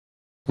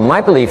my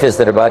belief is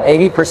that about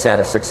 80%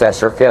 of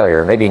success or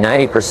failure, maybe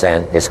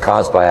 90%, is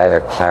caused by either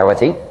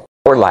clarity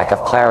or lack of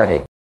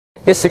clarity.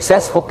 If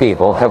successful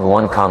people have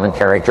one common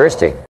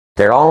characteristic.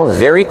 They're all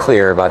very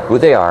clear about who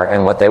they are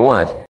and what they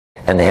want,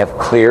 and they have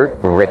clear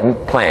written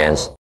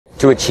plans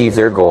to achieve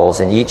their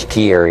goals in each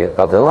key area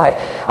of their life.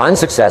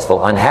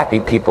 Unsuccessful, unhappy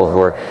people who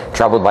are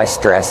troubled by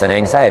stress and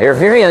anxiety are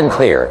very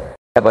unclear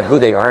about who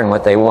they are and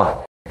what they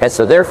want. And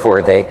so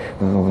therefore they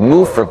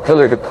move from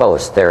pillar to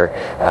post. They're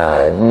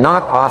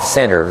knocked off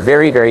center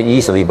very, very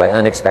easily by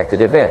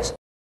unexpected events.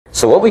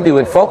 So what we do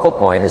in Focal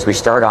Point is we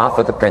start off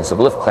with the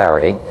principle of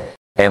clarity,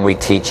 and we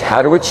teach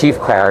how to achieve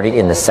clarity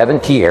in the 7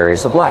 key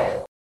areas of life.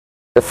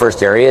 The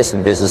first area is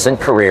in business and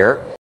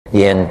career,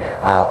 in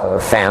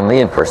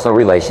family and personal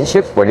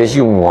relationships, what it is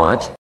you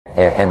want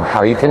and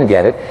how you can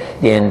get it.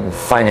 In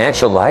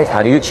financial life,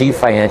 how do you achieve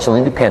financial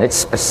independence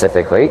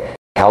specifically?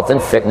 Health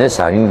and fitness,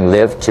 how do you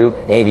live to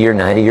 80 or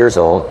 90 years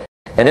old?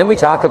 And then we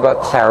talk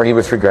about clarity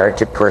with regard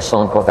to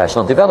personal and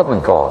professional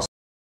development goals,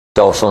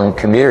 social and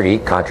community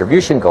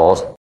contribution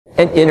goals,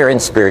 and inner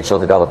and spiritual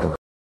development.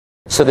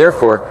 So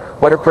therefore,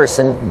 what a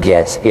person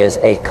gets is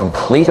a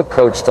complete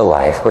approach to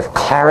life with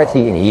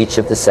clarity in each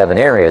of the 7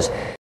 areas,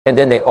 and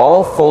then they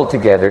all fold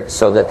together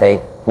so that they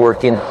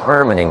work in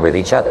harmony with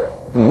each other.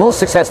 Most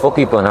successful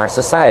people in our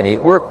society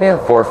work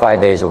 4 or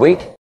 5 days a week.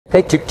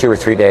 They took 2 or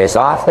 3 days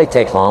off, they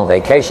take long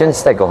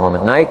vacations, they go home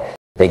at night.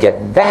 They get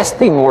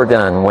vastly more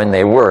done when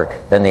they work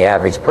than the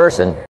average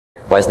person,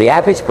 whereas the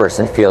average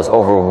person feels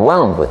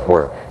overwhelmed with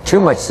work. Too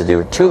much to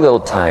do, too little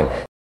time,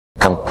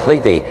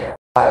 completely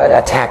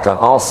attacked on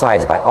all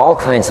sides by all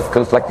kinds of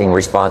conflicting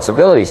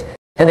responsibilities.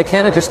 And they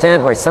can't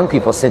understand why some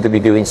people seem to be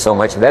doing so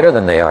much better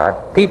than they are.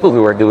 People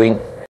who are doing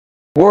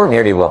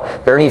nearly well.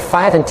 They're earning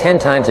 5 and 10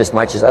 times as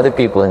much as other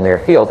people in their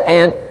field.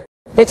 And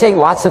they take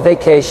lots of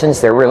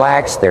vacations, they're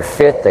relaxed, they're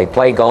fit, they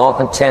play golf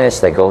and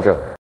tennis, they go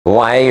to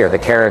Hawaii or the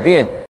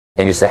Caribbean.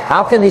 And you say,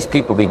 how can these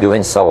people be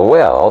doing so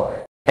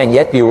well and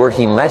yet be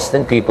working less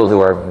than people who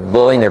are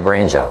blowing their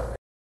brains out?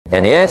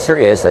 And the answer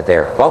is that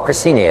they're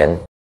focusing in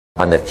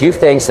on the few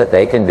things that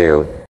they can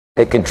do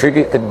that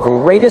contribute the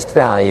greatest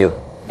value,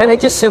 and they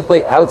just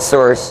simply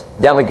outsource,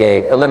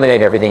 delegate,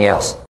 eliminate everything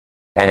else.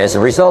 And as a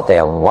result, they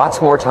have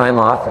lots more time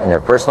off in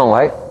their personal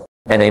life,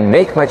 and they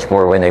make much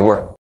more when they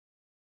work.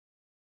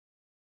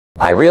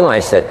 I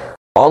realize that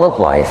all of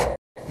life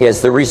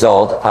is the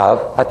result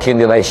of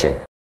accumulation,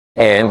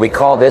 and we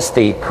call this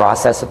the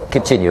process of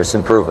continuous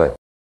improvement.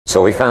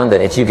 So we found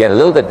that if you get a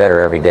little bit better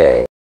every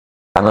day,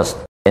 almost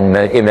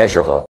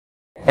immeasurable,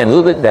 and a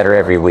little bit better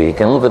every week,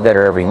 and a little bit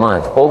better every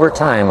month, over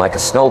time, like a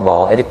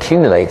snowball, it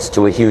accumulates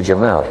to a huge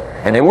amount.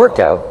 And it worked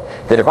out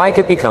that if I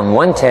could become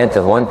 1/10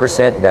 of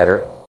 1%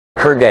 better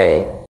per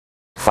day,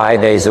 5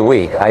 days a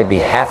week, I'd be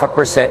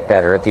 0.5%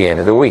 better at the end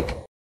of the week.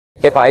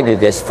 If I did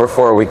this for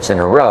 4 weeks in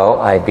a row,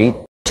 I'd be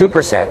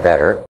 2%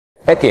 better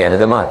at the end of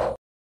the month.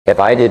 If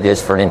I did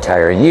this for an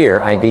entire year,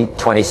 I'd be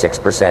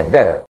 26%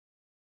 better.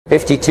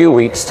 52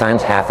 weeks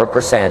times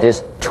 0.5%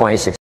 is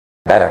 26%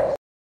 better.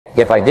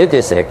 If I did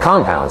this, and it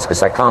compounds,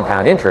 because I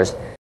compound interest,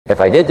 if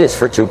I did this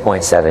for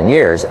 2.7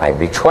 years, I'd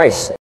be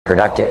twice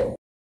productive.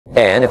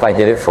 And if I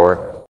did it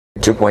for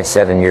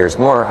 2.7 years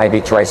more, I'd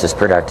be twice as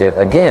productive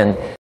again.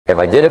 If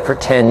I did it for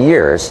 10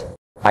 years,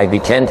 I'd be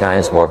 10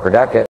 times more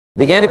productive.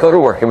 Began to go to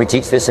work, and we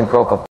teach this in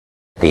Proco.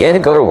 Began to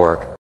go to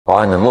work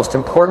on the most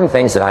important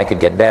things that I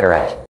could get better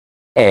at.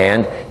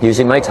 And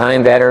using my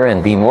time better,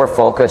 and be more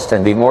focused,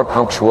 and be more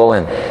punctual,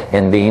 and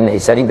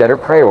setting better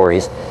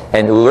priorities,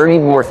 and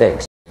learning more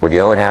things. Well, you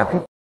know what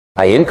happened?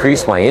 I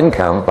increased my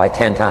income by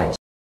 10 times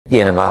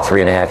in about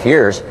 3.5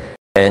 years.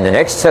 And in the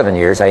next 7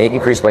 years, I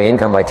increased my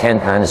income by 10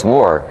 times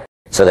more.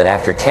 So that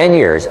after 10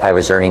 years, I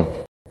was earning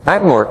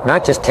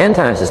not just 10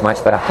 times as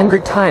much, but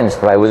 100 times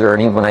what I was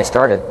earning when I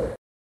started.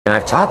 And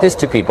I've taught this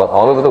to people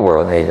all over the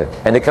world.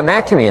 And they come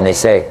back to me and they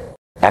say,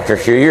 after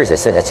a few years, they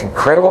said, that's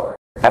incredible.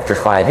 After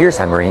 5 years,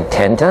 I'm earning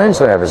 10 times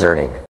what I was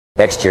earning.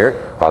 Next year,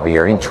 I'll be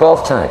earning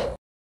 12 times.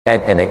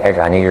 And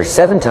on a year,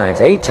 7 times,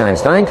 8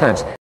 times, 9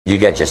 times. You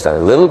get just a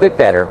little bit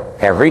better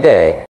every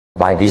day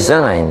by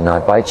design,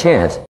 not by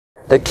chance.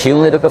 The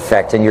cumulative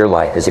effect in your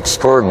life is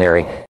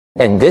extraordinary,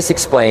 and this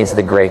explains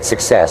the great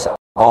success.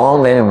 All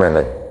men and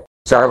women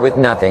start with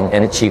nothing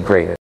and achieve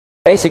greatness.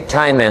 Basic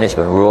time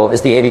management rule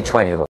is the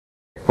 80-20 rule,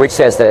 which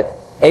says that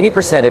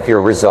 80% of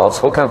your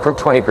results will come from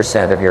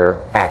 20% of your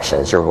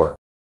actions, your work.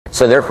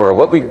 So therefore,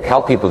 what we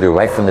help people do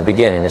right from the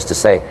beginning is to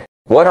say,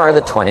 what are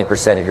the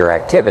 20% of your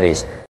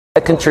activities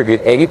that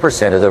contribute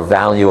 80% of the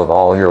value of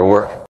all your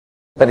work?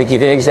 Let me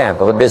give you an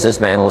example. A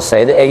businessman will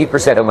say that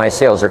 80% of my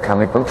sales are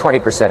coming from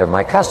 20% of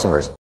my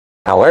customers.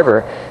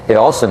 However, it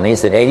also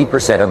means that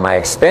 80% of my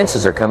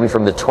expenses are coming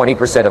from the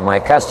 20% of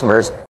my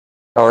customers,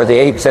 or the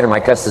 80% of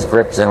my customers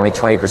represent only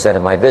 20%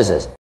 of my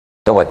business.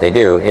 So what they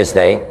do is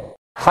they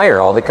hire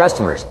all the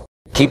customers.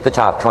 Keep the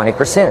top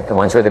 20%, the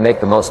ones where they make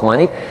the most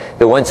money,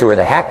 the ones who are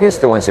the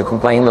happiest, the ones who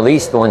complain the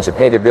least, the ones who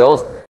pay their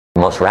bills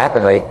the most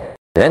rapidly.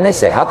 And then they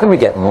say, how can we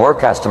get more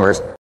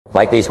customers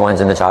like these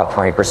ones in the top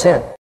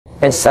 20%?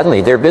 And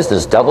suddenly their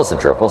business doubles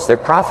and triples, their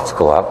profits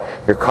go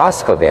up, their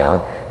costs go down,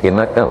 the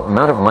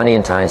amount of money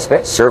and time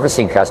spent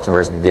servicing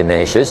customers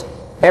diminishes,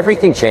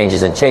 everything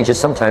changes, and changes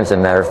sometimes in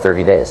a matter of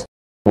 30 days.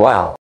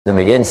 Wow, the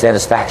immediate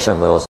satisfaction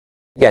levels.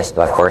 Yes,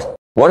 of course.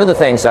 One of the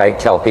things I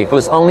tell people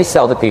is only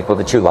sell to people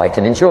that you like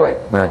and enjoy.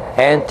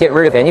 And get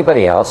rid of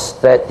anybody else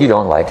that you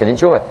don't like and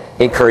enjoy.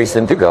 Encourage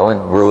them to go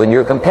and ruin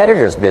your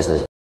competitor's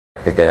business.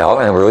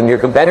 And ruin your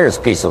competitor's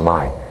peace of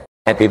mind.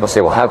 And people say,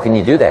 well, how can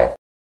you do that?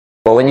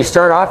 Well, when you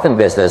start off in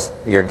business,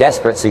 you're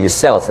desperate, so you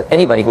sell it to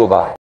anybody who will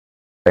buy.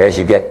 As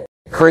you get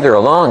further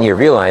along, you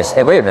realize,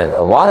 hey, wait a minute,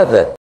 a lot of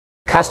the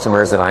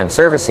customers that I'm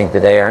servicing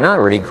today are not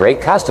really great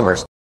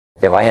customers.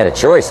 If I had a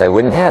choice, I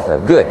wouldn't have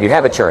them. Good, you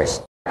have a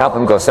choice. Help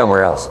them go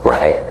somewhere else.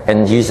 Right.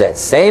 And use that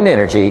same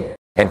energy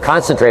and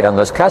concentrate on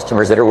those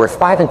customers that are worth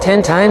 5 and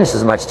 10 times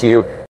as much to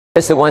you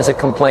as the ones that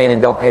complain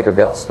and don't pay their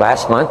bills.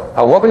 Last month,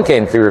 a woman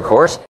came through her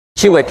course.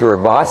 She went to her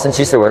boss and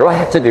she said, what do I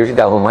have to do to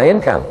double my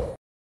income?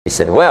 He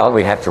said, well,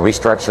 we have to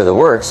restructure the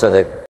work so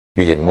that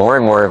you did more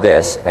and more of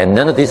this and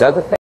none of these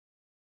other things.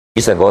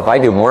 He said, well, if I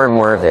do more and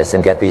more of this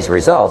and get these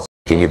results,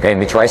 can you pay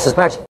me twice as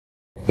much?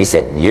 He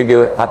said, you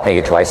do it, I'll pay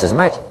you twice as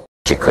much.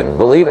 She couldn't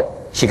believe it.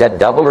 She got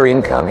double her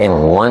income in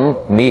one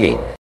meeting.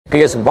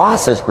 Because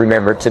bosses,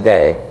 remember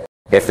today,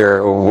 if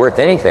they're worth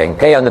anything,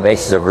 pay on the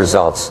basis of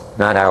results,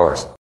 not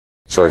hours.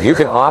 So if you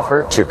can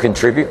offer to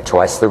contribute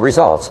twice the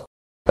results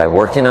by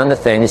working on the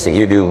things that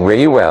you do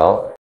really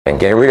well and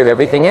getting rid of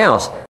everything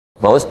else,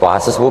 most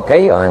bosses will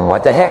pay you on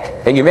what the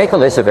heck. And you make a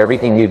list of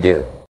everything you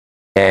do.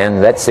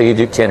 And let's say you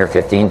do 10 or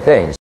 15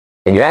 things.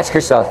 And you ask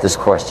yourself this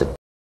question.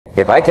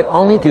 If I could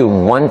only do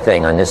one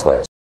thing on this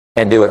list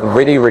and do it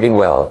really, really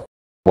well,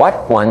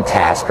 what one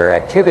task or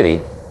activity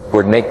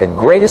would make the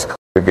greatest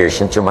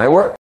contribution to my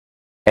work?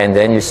 And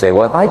then you say,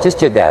 well, if I just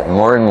did that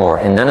more and more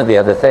and none of the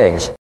other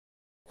things,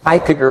 I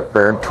could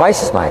earn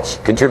twice as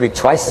much, contribute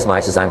twice as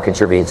much as I'm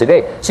contributing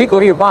today. So you go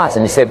to your boss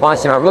and you say,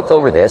 boss, I've looked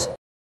over this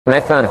and I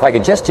found if I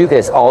could just do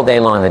this all day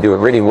long and do it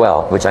really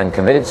well, which I'm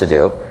committed to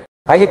do,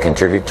 I could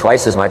contribute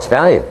twice as much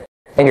value.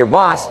 And your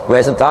boss, who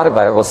hasn't thought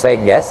about it, will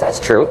say, yes,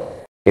 that's true.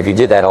 If you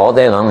did that all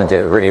day long and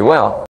did it really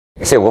well,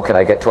 you say, well, could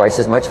I get twice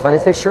as much fun? I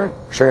say, sure.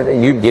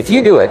 If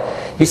you do it,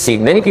 you see,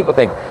 many people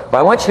think, well,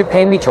 I want you to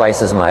pay me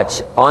twice as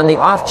much on the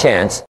off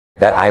chance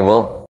that I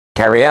will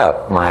carry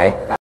out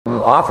my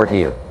offer to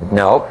you.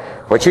 No.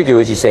 What you do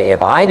is you say,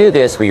 if I do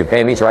this, will you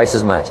pay me twice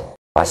as much?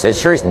 I said,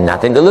 sure, it's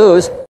nothing to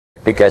lose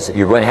because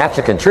you're going to have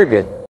to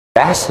contribute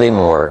vastly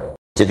more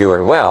to do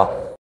it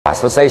well.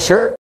 Boss will say,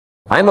 sure.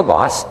 I'm a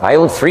boss. I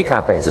own 3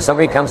 companies. If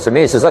somebody comes to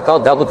me and says, look,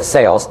 I'll double the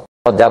sales.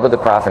 I'll double the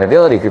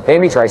profitability. If you pay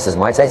me twice as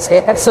much, I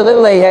say,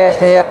 absolutely,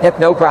 yeah,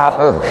 no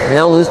problem.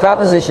 No lose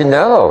proposition,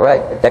 no,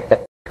 right.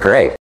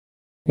 Great.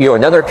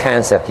 Another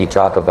concept you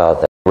talk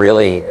about that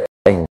really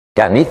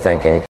got me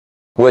thinking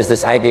was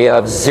this idea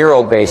of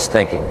zero-based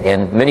thinking.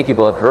 And many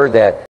people have heard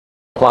that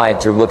applied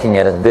to looking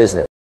at a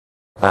business.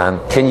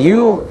 Can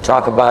you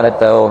talk about it,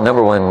 though?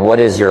 Number one, what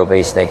is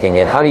zero-based thinking,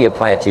 and how do you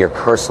apply it to your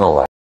personal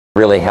life?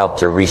 Really help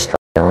to restructure.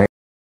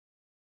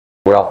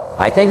 Well,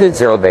 I think that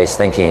zero-based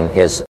thinking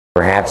is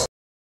perhaps the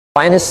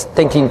finest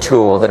thinking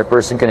tool that a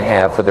person can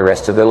have for the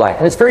rest of their life.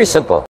 And it's very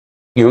simple.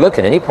 You look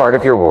at any part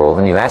of your world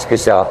and you ask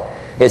yourself,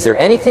 is there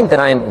anything that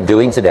I'm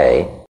doing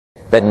today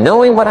that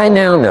knowing what I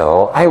now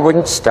know, I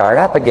wouldn't start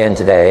up again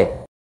today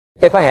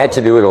if I had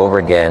to do it over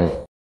again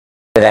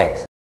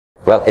today?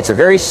 Well, it's a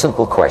very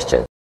simple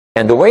question.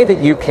 And the way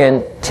that you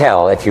can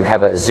tell if you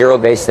have a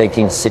zero-based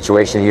thinking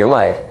situation in your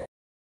life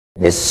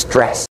is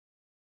stress.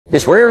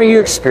 Is wherever you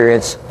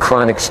experience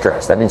chronic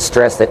stress, that means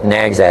stress that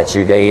nags at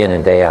you day in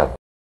and day out.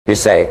 You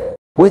say,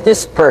 with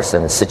this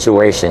person,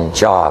 situation,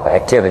 job,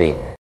 activity,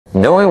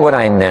 knowing what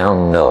I now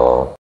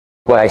know,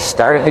 would I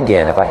start it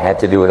again if I had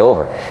to do it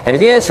over? And if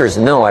the answer is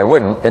no, I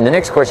wouldn't, then the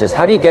next question is,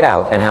 how do you get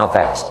out and how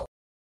fast?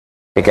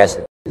 Because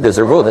there's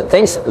a rule that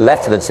things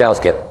left to themselves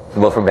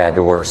go from bad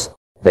to worse.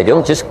 They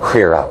don't just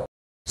clear up.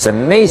 It's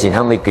amazing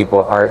how many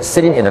people are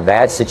sitting in a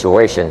bad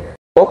situation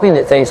hoping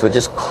that things would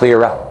just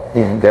clear up.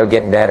 They'll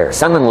get better.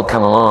 Someone will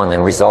come along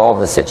and resolve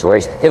the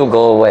situation. It'll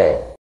go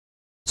away.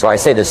 So I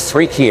say there's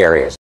 3 key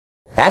areas.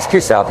 Ask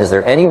yourself, is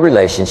there any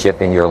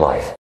relationship in your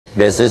life,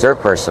 business or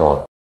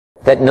personal,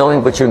 that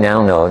knowing what you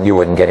now know, you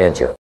wouldn't get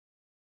into?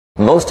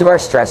 Most of our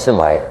stress in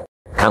life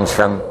comes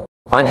from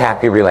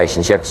unhappy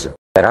relationships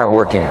that aren't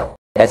working out.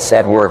 That's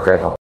at work or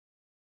at home.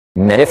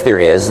 And if there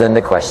is, then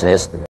the question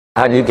is,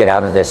 how do you get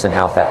out of this and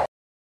how fast?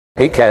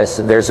 Because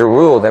there's a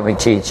rule that we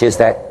teach is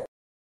that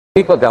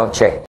people don't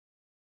change.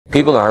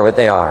 People are what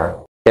they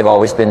are. They've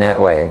always been that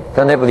way.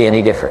 They'll never be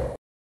any different.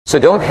 So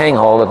don't hang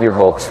all of your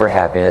hopes for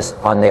happiness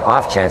on the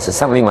off chance that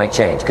somebody might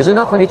change, because they're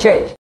not going to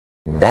change.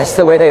 That's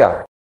the way they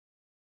are.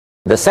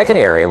 The second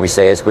area we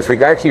say is with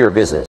regard to your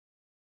business.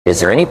 Is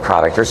there any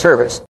product or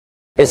service?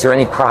 Is there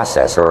any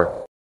process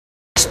or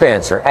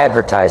expense or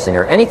advertising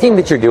or anything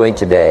that you're doing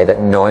today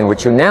that knowing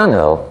what you now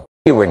know,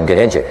 you wouldn't get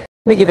into? Let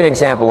me give you an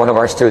example. One of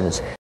our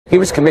students, he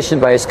was commissioned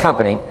by his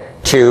company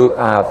to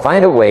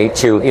find a way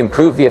to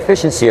improve the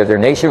efficiency of their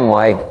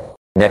nationwide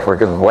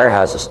network of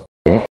warehouses.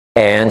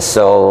 And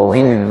so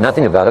he knew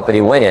nothing about it, but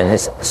he went in.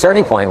 His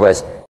starting point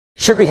was,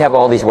 should we have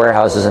all these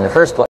warehouses in the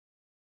first place?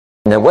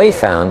 And the way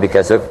found,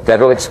 because of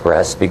Federal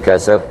Express,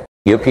 because of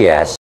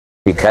UPS,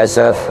 because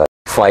of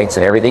flights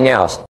and everything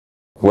else,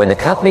 when the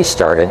company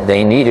started,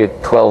 they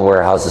needed 12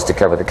 warehouses to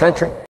cover the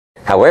country.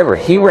 However,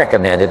 he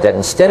recommended that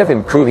instead of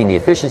improving the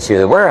efficiency of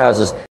the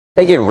warehouses,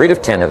 they get rid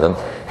of 10 of them,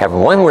 have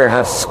one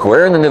warehouse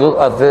square in the middle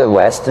of the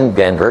West in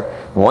Denver,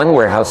 one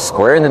warehouse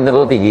square in the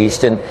middle of the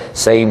East in,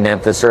 say,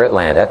 Memphis or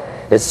Atlanta.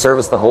 It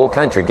serviced the whole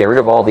country, get rid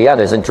of all the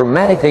others, and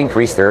dramatically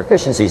increase their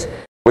efficiencies,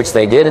 which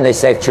they did, and they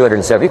saved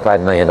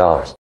 $275 million.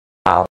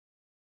 I'll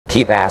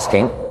keep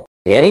asking,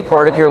 any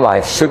part of your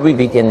life, should we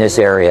be in this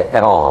area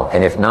at all?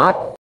 And if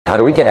not, how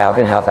do we get out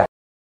and how fast?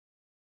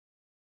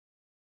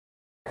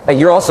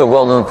 You're also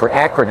well known for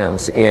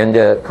acronyms,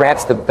 and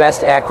perhaps the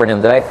best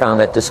acronym that I found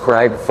that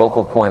described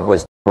Focal Point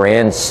was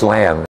Brand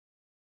SLAM.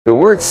 The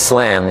word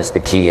SLAM is the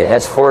key. It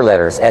has 4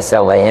 letters,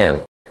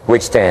 SLAM,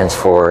 which stands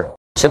for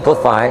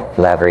Simplify,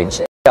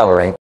 Leverage,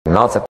 Accelerate,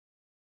 Multiply.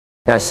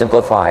 Now,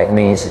 simplify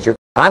means that you're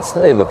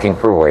constantly looking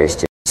for ways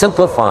to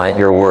simplify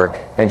your work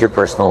and your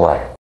personal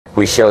life.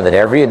 We show that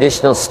every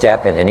additional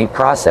step in any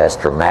process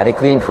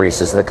dramatically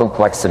increases the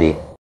complexity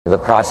of the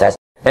process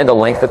and the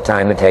length of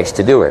time it takes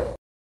to do it.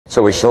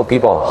 So we show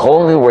people a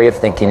whole new way of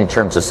thinking in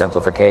terms of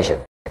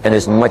simplification. And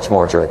there's much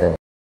more to it than that.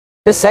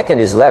 The second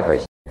is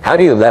leverage. How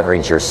do you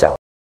leverage yourself?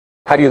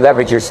 How do you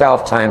leverage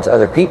yourself times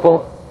other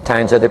people,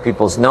 times other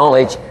people's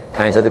knowledge,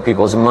 times other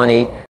people's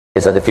money,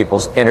 times other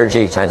people's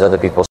energy, times other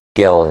people's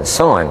skill, and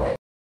so on?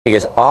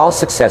 Because all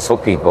successful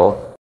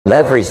people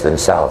leverage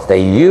themselves.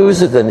 They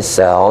use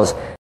themselves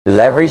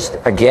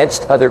leveraged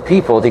against other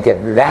people to get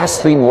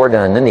vastly more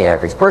done than the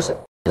average person.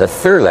 The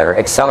third letter,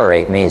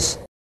 accelerate, means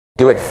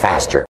do it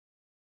faster.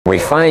 We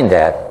find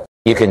that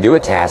you can do a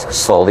task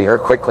slowly or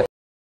quickly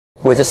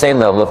with the same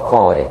level of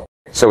quality.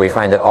 So we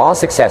find that all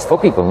successful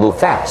people move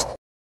fast.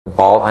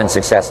 All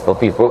unsuccessful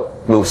people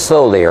move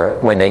slowly or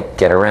when they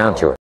get around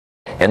to it.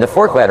 And the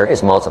fourth letter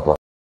is multiply.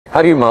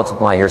 How do you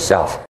multiply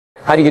yourself?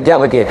 How do you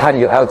delegate? How do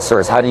you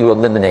outsource? How do you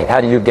eliminate?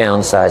 How do you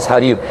downsize? How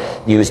do you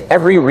use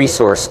every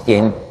resource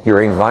in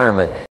your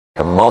environment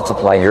to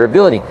multiply your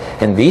ability?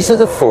 And these are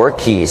the 4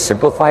 keys: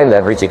 simplify,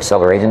 leverage,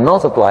 accelerate, and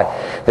multiply,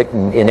 that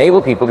enable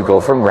people to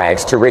go from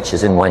rags to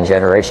riches in 1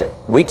 generation.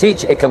 We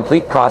teach a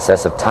complete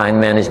process of time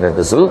management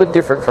that's a little bit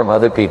different from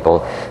other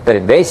people, but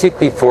it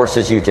basically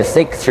forces you to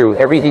think through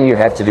everything you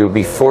have to do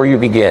before you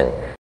begin.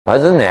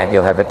 Other than that,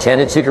 you'll have a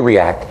tendency to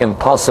react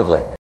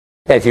impulsively.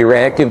 If you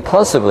react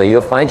impulsively,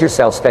 you'll find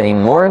yourself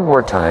spending more and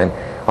more time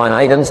on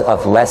items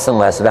of less and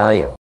less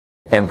value.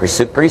 And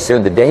pretty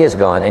soon the day is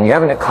gone and you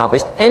haven't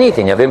accomplished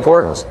anything of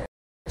importance.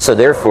 So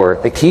therefore,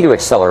 the key to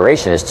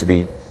acceleration is to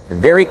be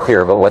very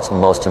clear about what's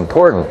most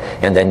important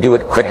and then do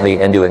it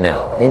quickly and do it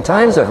now. In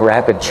times of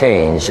rapid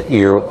change,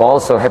 you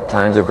also have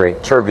times of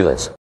great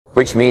turbulence,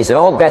 which means that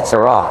all bets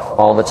are off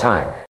all the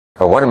time.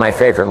 One of my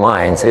favorite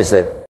lines is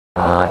that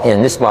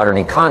in this modern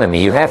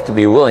economy, you have to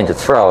be willing to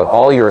throw out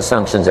all your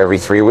assumptions every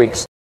 3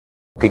 weeks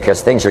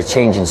because things are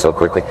changing so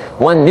quickly.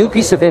 One new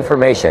piece of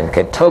information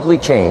can totally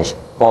change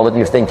all of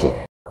your thinking.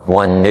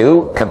 One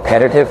new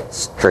competitive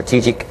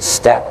strategic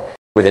step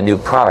with a new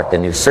product, a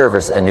new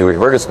service, a new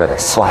advertisement, a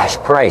slash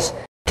price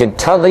can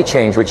totally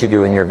change what you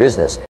do in your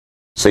business.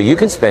 So you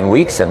can spend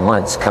weeks and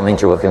months coming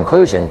to a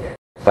conclusion,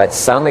 but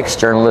some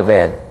external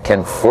event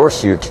can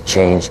force you to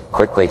change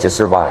quickly to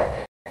survive.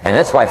 And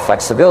that's why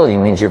flexibility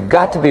means you've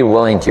got to be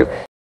willing to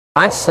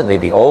constantly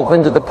be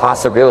open to the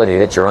possibility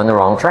that you're on the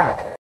wrong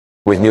track.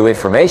 With new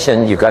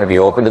information, you've got to be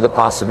open to the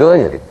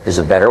possibility that there's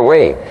a better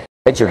way,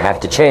 that you have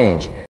to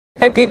change.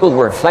 And people who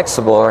are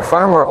flexible are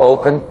far more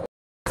open,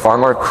 far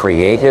more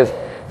creative,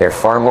 they're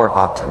far more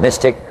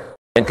optimistic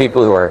than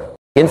people who are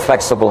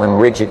inflexible and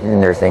rigid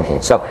in their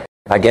thinking. So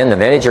again, the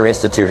Manager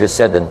Institute has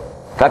said that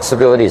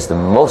flexibility is the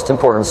most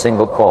important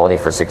single quality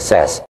for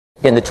success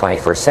in the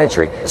 21st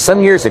century.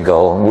 Some years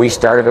ago, we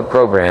started a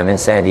program in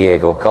San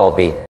Diego called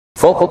the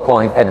Focal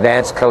Point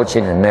Advanced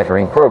Coaching and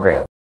Mentoring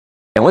Program.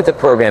 And what the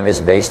program is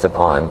based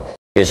upon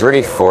is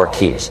really 4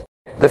 keys.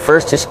 The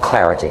first is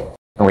clarity.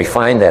 And we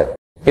find that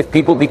if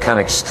people become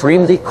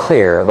extremely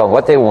clear about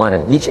what they want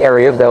in each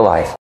area of their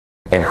life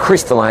and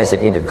crystallize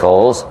it into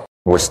goals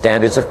with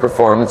standards of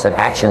performance and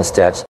action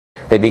steps,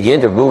 they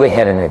begin to move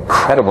ahead at an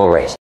incredible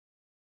rate.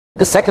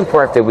 The second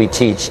part that we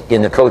teach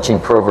in the coaching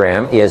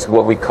program is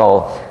what we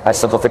call a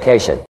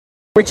simplification,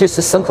 which is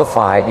to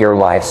simplify your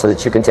life so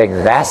that you can take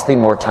vastly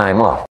more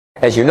time off.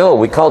 As you know,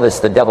 we call this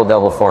the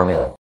double-double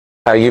formula.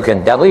 How you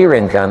can double your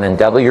income and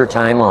double your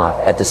time off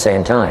at the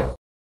same time.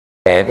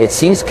 And it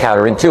seems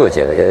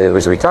counterintuitive,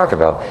 as we talked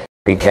about,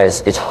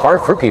 because it's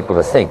hard for people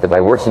to think that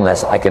by working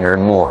less, I can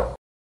earn more.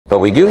 But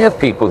we do have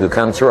people who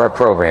come through our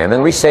program,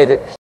 and we say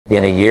that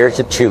in 1 year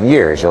to 2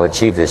 years, you'll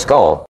achieve this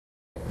goal.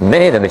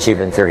 Many of them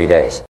achieve it in 30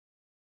 days.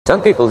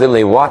 Some people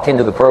literally walk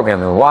into the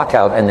program and walk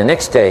out, and the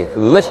next day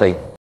literally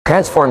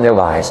transform their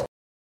lives,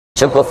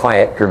 simplify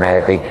it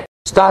dramatically,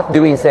 stop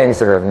doing things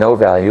that are of no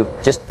value,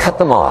 just cut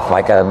them off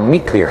like a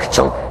meat cleaver.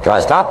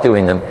 Stop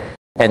doing them,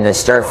 and they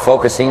start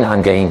focusing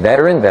on getting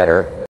better and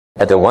better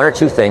at the one or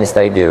two things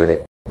they do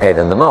that pay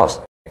them the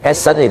most. And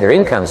suddenly their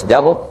incomes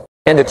double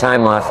and their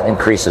time off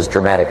increases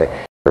dramatically.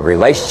 The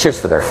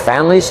relationships with their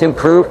families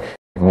improve,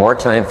 more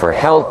time for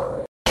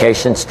health,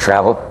 vacations,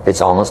 travel.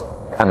 It's almost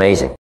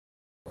amazing.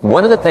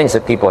 One of the things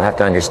that people have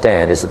to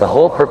understand is that the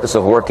whole purpose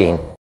of working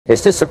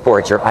is to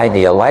support your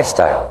ideal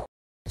lifestyle.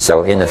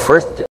 So in the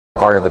first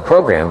part of the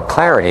program,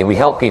 Clarity, we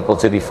help people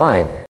to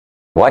define,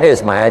 what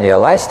is my ideal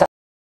lifestyle?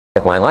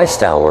 If my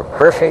lifestyle were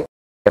perfect,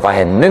 if I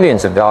had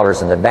millions of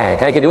dollars in the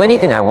bank, I could do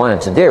anything I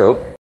wanted to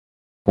do,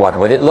 what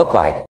would it look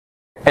like?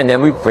 And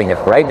then we bring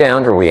it right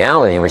down to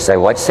reality and we say,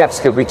 what steps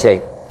could we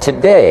take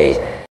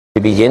today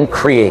to begin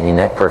creating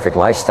that perfect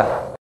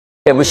lifestyle?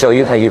 And we show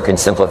you how you can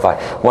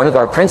simplify. One of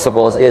our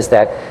principles is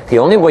that the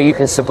only way you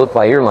can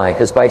simplify your life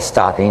is by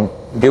stopping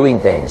doing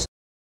things.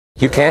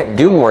 You can't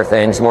do more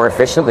things more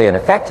efficiently and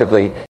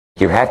effectively.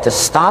 You have to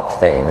stop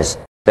things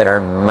that are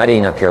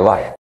muddying up your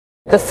life.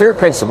 The third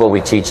principle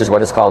we teach is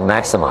what is called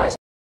maximize.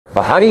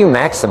 Well, how do you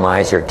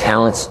maximize your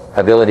talents,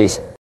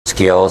 abilities,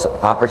 skills,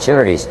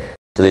 opportunities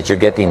so that you're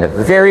getting the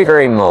very,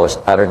 very most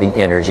out of the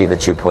energy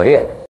that you put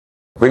in?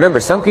 Remember,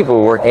 some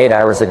people work 8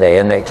 hours a day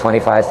and make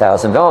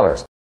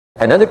 $25,000.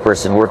 Another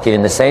person working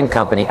in the same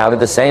company, out of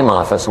the same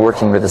office,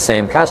 working with the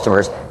same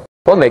customers,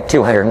 will make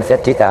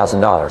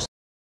 $250,000.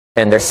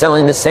 And they're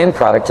selling the same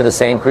product to the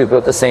same group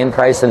at the same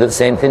price and the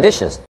same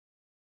conditions.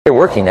 They're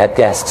working at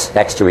desks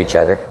next to each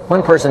other.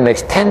 One person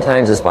makes 10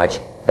 times as much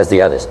as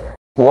the others.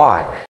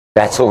 Why?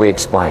 That's what we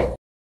explain.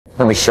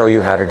 Let me show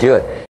you how to do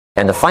it.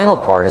 And the final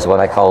part is what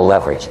I call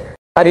leverage.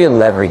 How do you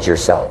leverage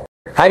yourself?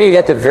 How do you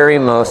get the very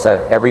most out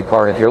of every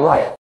part of your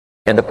life?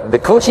 And the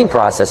coaching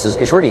process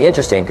is really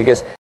interesting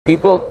because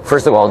people,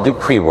 first of all, do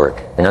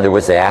pre-work. In other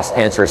words, they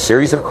answer a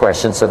series of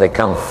questions so they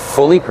come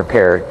fully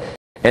prepared.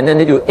 And then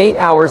they do 8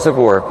 hours of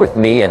work with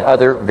me and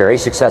other very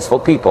successful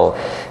people.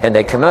 And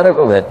they come out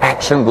with an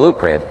action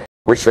blueprint,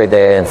 which they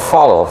then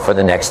follow for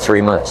the next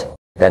 3 months.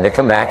 Then they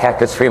come back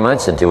after 3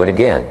 months and do it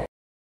again.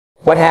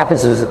 What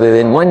happens is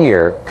within 1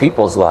 year,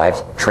 people's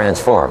lives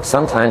transform.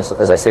 Sometimes,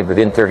 as I say,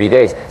 within 30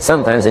 days,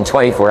 sometimes in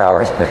 24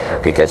 hours.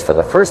 Because for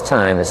the first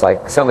time, it's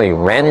like somebody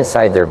ran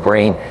inside their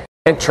brain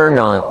and turned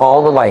on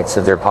all the lights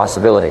of their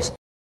possibilities.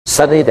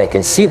 Suddenly they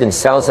can see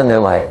themselves in their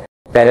life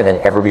better than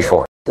ever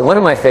before. One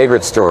of my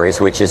favorite stories,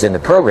 which is in the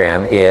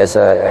program, is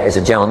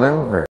a gentleman,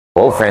 or an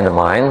old friend of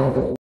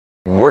mine,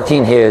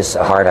 working his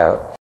heart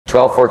out,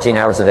 12, 14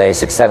 hours a day,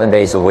 6, 7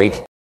 days a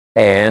week,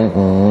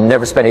 and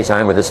never spent any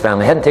time with his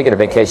family. Hadn't taken a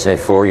vacation in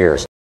 4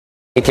 years.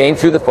 He came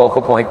through the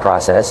focal point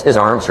process. His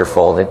arms are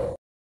folded.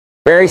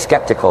 Very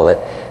skeptical that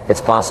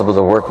it's possible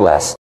to work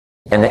less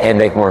and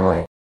make more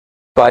money.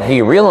 But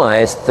he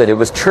realized that it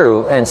was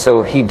true, and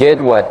so he did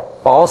what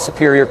all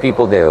superior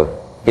people do,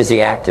 is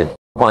he acted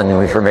on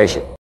new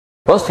information.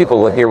 Most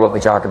people would hear what we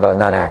talk about and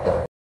not act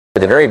on it. But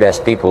the very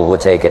best people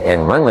would take it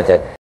and run with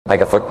it, like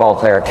a football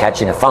player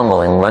catching a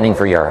fumble and running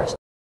for yards.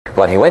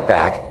 But he went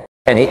back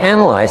and he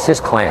analyzed his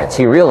clients.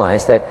 He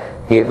realized that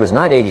it was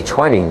not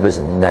 80-20, it was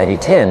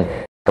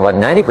 90-10. About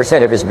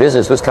 90% of his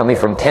business was coming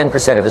from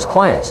 10% of his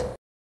clients.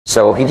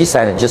 So he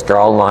decided to just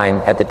draw a line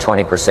at the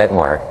 20%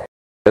 mark,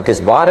 took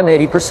his bottom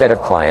 80%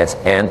 of clients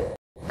and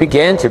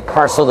began to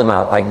parcel them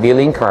out like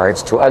dealing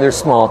cards to other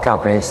small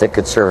companies that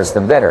could service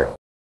them better.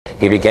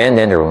 He began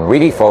then to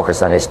really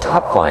focus on his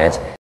top clients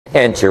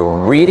and to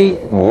really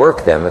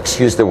work them,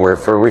 excuse the word,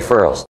 for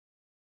referrals.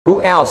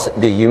 Who else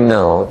do you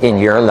know in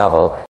your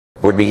level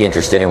would be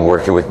interested in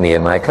working with me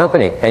and my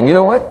company? And you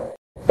know what?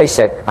 They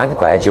said, I'm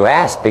glad you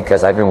asked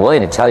because I've been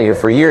willing to tell you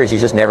for years, you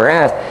just never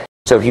asked.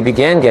 So he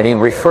began getting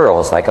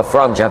referrals, like a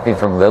frog jumping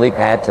from lily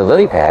pad to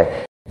lily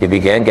pad. He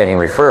began getting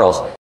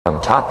referrals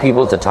from top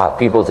people to top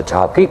people to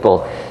top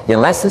people.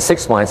 In less than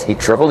 6 months, he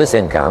tripled his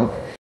income.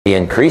 He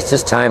increased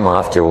his time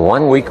off to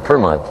 1 week per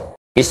month.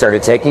 He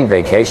started taking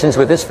vacations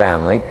with his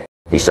family.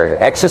 He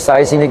started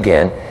exercising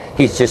again.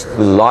 He's just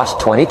lost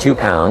 22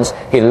 pounds.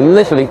 He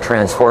literally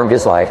transformed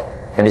his life,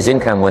 and his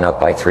income went up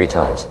by 3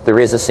 times. There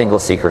is a single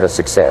secret of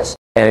success,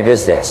 and it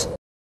is this.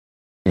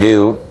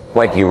 Do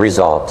what you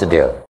resolve to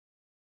do.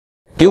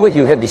 Do what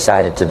you have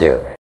decided to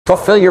do.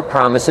 Fulfill your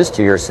promises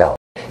to yourself.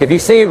 If you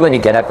say you're going to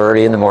get up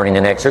early in the morning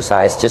and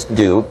exercise, just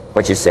do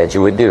what you said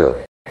you would do.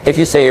 If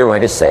you say you're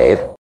going to save,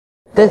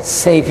 then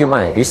save your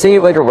money. If you say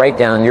you're going to write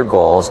down your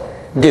goals,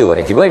 do it.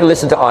 If you're going to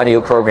listen to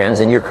audio programs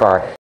in your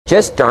car,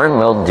 just darn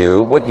well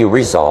do what you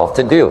resolve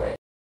to do.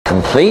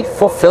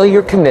 Fulfill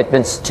your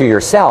commitments to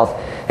yourself,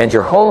 and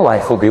your whole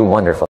life will be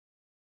wonderful.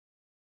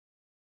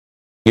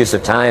 Use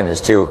of time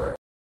is to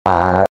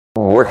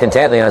work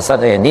intently on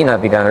something that need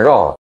not be done at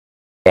all.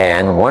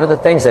 And one of the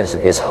things that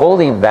is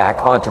holding back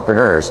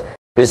entrepreneurs,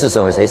 business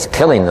owners, it's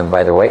killing them,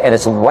 by the way, and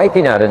it's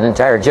wiping out an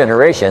entire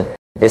generation,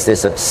 is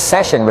this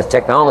obsession with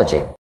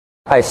technology.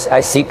 I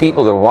see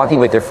people that are walking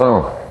with their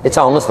phone. It's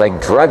almost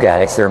like drug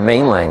addicts, they're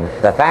mainline.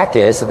 The fact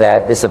is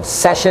that this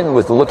obsession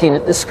with looking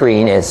at the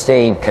screen and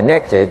staying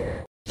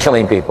connected,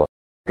 killing people,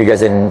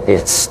 because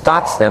it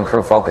stops them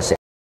from focusing.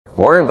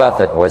 Warren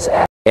Buffett was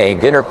at a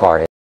dinner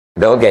party.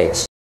 Bill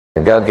Gates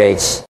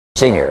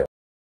Sr.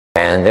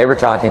 And they were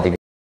talking to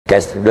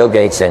Bill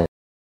Gates and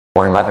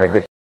Warren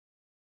Buffett.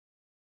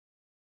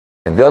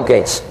 And Bill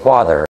Gates'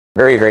 father,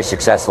 very, very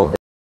successful.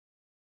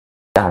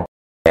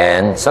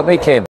 And somebody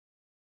came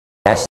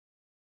asked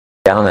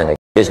down and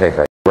excuse me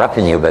for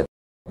interrupting you, but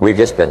we've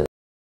just been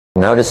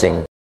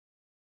noticing.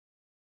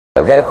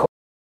 Okay,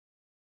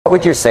 what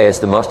would you say is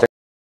the most?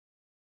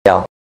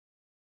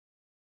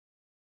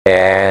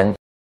 And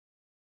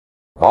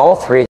all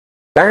three,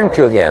 darn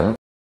two of them,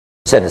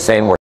 said the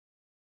same word.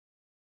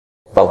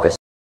 Focus.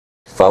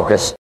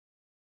 Focus.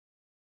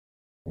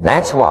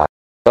 That's why I'm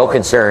so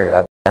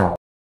concerned about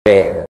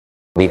the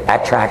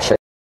attraction.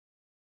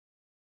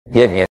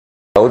 It's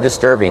so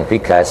disturbing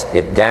because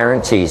it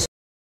guarantees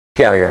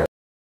failure.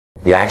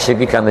 You actually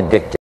become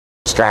addicted.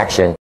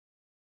 Distraction.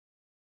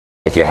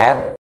 If you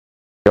have,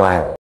 you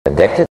are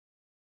addicted.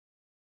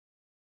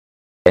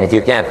 And if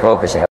you can't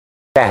focus, you have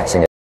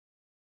passing it.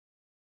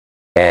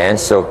 And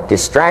so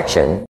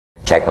distraction,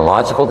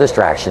 technological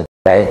distraction,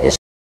 that is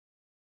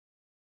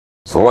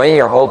destroying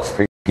your hopes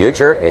for your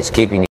future. It's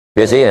keeping you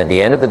busy, and at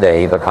the end of the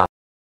day, you've accomplished,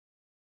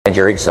 and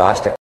you're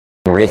exhausted.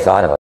 You really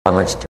thought about how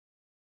much to.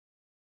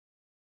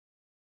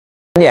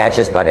 Yeah, it's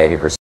just about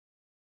 80%.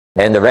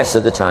 And the rest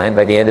of the time,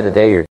 by the end of the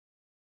day, you're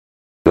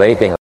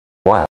sleeping.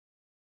 Wow.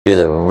 Do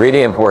the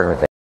really important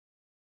thing.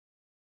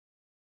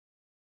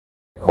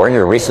 According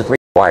to recently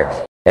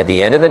required, at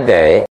the end of the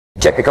day,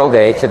 typical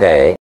day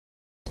today,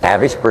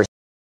 average person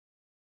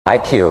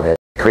IQ has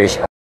increased.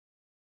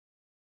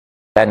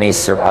 That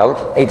means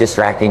throughout a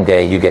distracting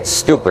day, you get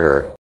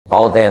stupider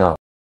all day long.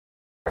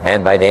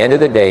 And by the end of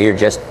the day, you're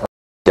just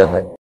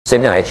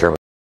simulate your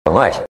so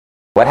much.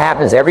 What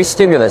happens? Every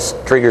stimulus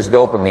triggers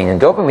dopamine, and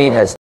dopamine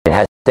has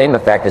the same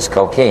effect as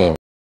cocaine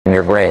in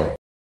your brain.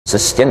 It's a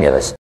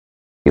stimulus.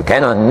 You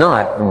cannot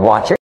not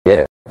watch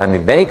it. I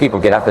mean, many people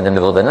get up in the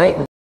middle of the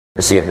night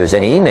to see if there's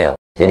any email,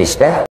 any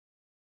spam,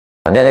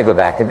 and then they go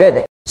back to bed.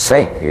 They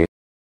say,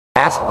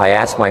 I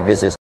ask my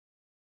business,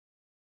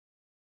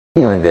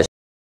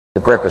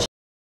 the purpose.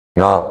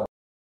 No.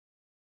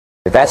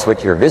 If that's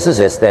what your business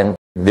is, then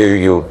do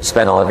you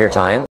spend all of your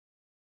time?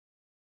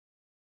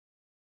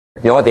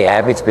 You know what the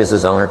average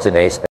business owner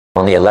today spends?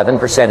 Only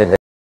 11% of it.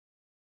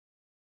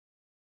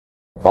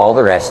 All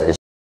the rest is.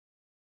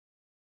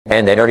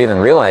 And they don't even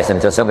realize it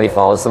until somebody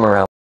follows them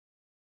around.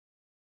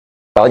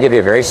 I'll give you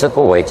a very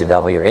simple way to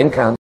double your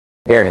income.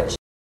 Here it is.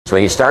 So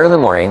when you start in the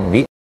morning,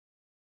 meet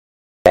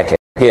that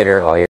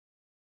computer while you're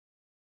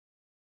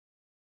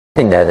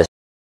that is,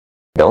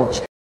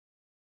 don't.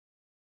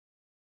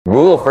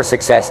 Rule for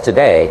success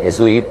today is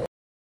leave.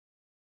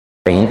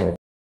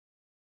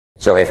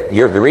 So if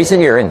you're the reason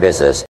you're in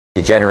business,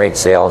 you generate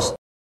sales,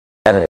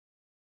 and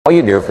all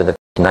you do for the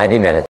 90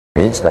 minutes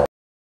is that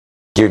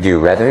you do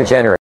revenue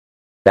generation,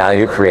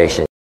 value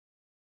creation.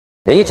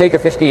 Then you take a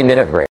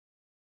 15-minute break,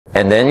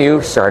 and then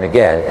you start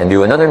again and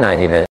do another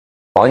 90 minutes.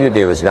 All you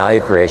do is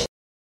value creation.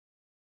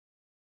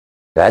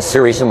 That's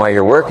the reason why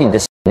you're working to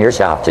send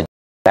yourself to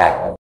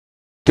back.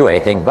 Do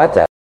anything but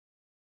that.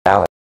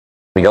 Now,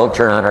 we don't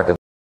turn on our computer.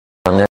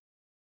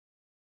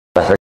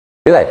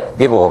 Do that.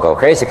 People will go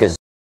crazy because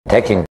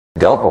taking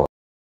dope.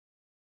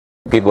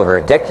 People who are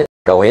addicted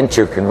go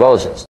into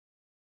convulsions.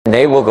 And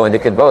they will go into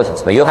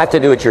convulsions. But you'll have to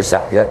do it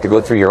yourself. You have to go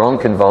through your own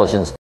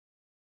convulsions.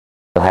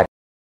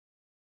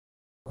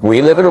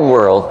 We live in a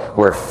world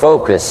where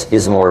focus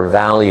is more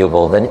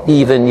valuable than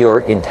even your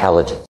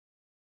intelligence.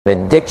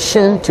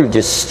 Addiction to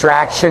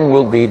distraction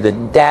will be the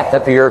death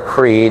of your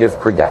creative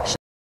production.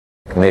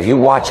 And if you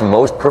watch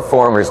most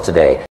performers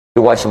today,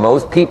 you watch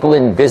most people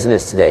in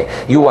business today,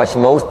 you watch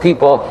most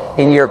people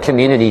in your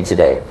community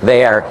today,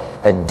 they are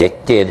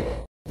addicted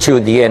to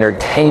the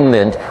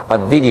entertainment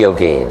of video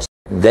games.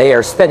 They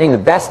are spending the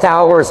best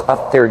hours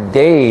of their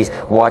days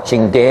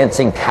watching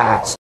dancing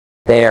cats.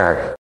 They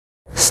are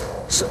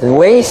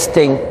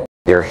wasting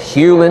their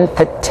human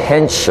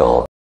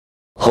potential,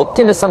 hooked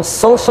into some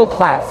social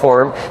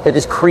platform that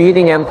is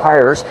creating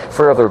empires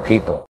for other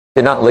people.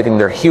 They're not living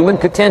their human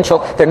potential.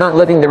 They're not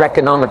living their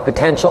economic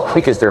potential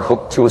because they're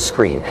hooked to a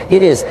screen.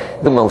 It is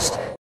the most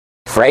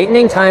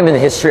frightening time in the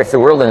history of the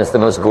world, and it's the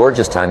most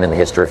gorgeous time in the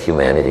history of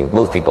humanity.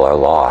 Most people are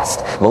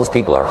lost. Most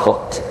people are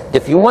hooked.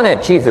 If you want to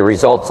achieve the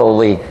results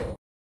only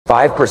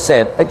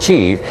 5%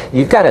 achieve,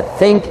 you've got to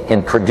think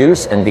and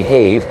produce and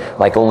behave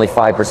like only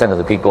 5% of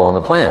the people on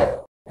the planet.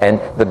 And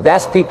the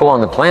best people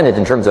on the planet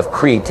in terms of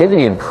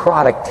creativity and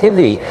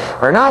productivity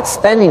are not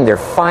spending their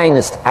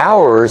finest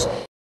hours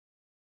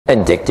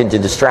addicted to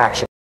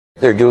distraction.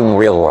 They're doing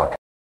real work.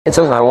 And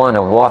so I want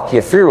to walk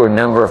you through a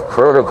number of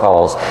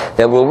protocols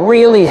that will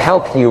really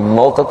help you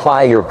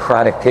multiply your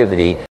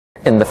productivity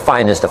in the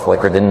finest of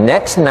ways. For the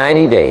next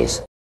 90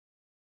 days,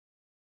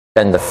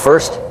 spend the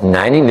first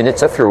 90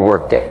 minutes of your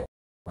workday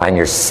on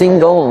your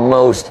single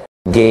most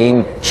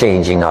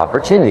game-changing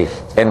opportunities.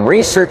 And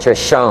research has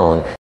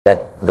shown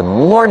that the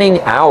morning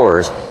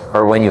hours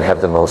are when you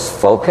have the most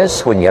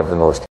focus, when you have the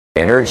most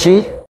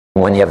energy,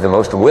 when you have the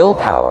most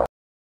willpower.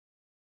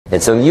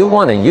 And so you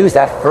want to use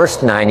that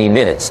first 90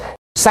 minutes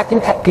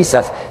Second piece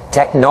of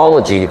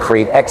technology to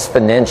create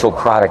exponential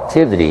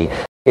productivity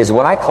is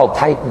what I call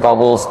tight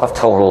bubbles of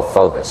total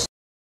focus.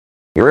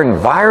 Your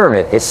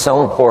environment is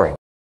so important.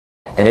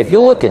 And if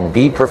you look at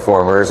B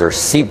performers or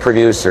C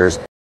producers,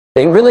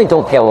 they really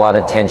don't pay a lot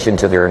of attention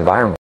to their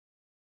environment.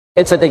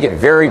 It's that they get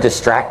very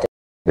distracted.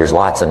 There's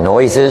lots of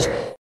noises.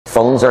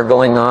 Phones are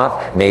going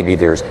off. Maybe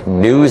there's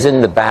news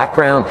in the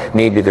background.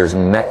 Maybe there's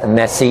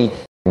messy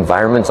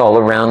environments all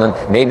around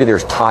them. Maybe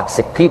there's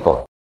toxic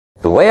people.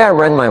 The way I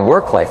run my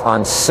work life,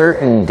 on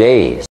certain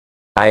days,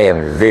 I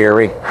am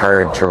very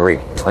hard to read.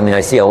 I mean,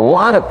 I see a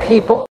lot of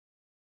people.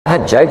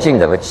 I'm not judging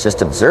them. It's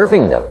just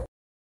observing them.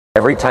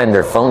 Every time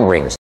their phone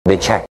rings, they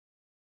check.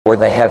 Or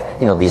they have,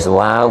 these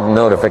loud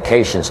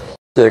notifications.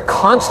 They're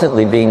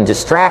constantly being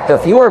distracted.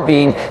 If you are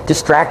being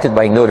distracted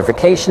by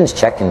notifications,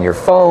 checking your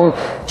phone,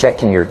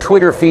 checking your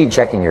Twitter feed,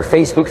 checking your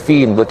Facebook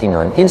feed, looking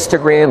on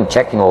Instagram,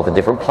 checking all the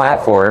different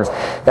platforms,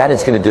 that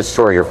is going to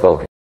destroy your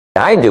focus.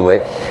 I do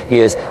it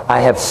is I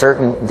have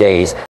certain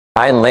days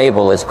I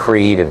label as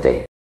creative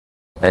days.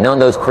 And on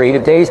those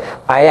creative days,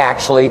 I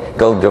actually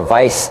go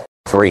device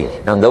free.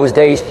 On those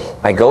days,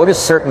 I go to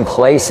certain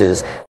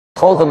places,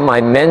 call them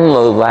my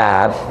Menlo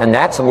lab, and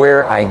that's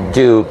where I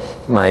do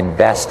my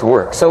best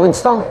work. So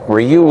install where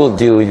you will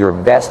do your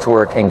best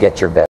work and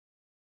get your best.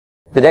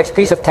 The next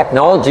piece of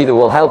technology that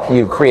will help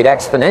you create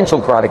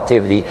exponential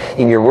productivity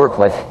in your work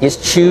life is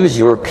choose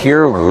your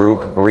peer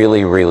group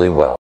really, really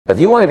well. If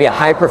you want to be a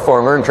high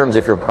performer in terms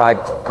of your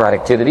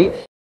productivity,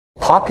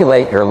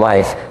 populate your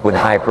life with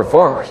high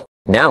performers.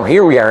 Now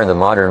here we are in the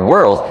modern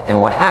world, and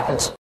what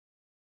happens?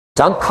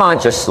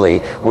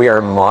 Subconsciously, we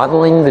are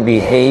modeling the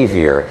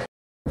behavior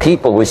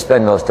people we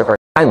spend most of our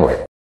time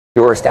with. If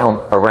you're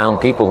around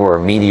people who are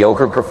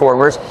mediocre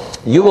performers,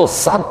 you will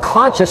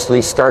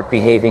subconsciously start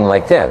behaving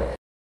like them.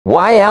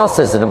 Why else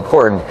is it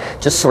important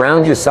to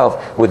surround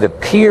yourself with a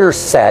peer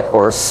set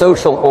or a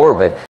social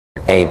orbit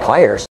of A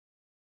players?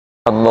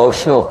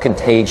 Emotional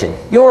contagion.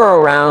 You're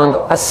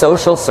around a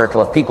social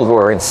circle of people who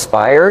are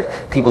inspired,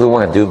 people who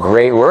want to do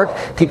great work,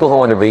 people who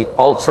want to be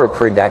ultra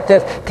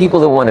productive, people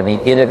who want to be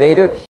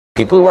innovative,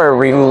 people who are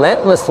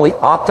relentlessly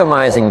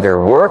optimizing their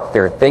work,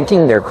 their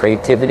thinking, their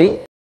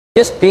creativity.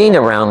 Just being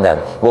around them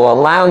will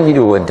allow you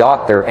to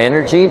adopt their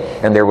energy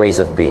and their ways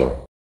of being.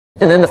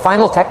 And then the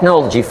final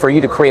technology for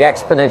you to create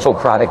exponential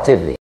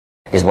productivity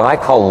is what I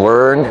call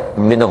learned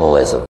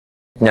minimalism.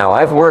 Now,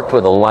 I've worked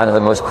with a lot of the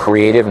most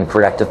creative and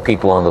productive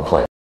people on the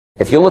planet.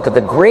 If you look at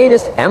the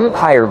greatest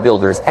empire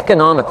builders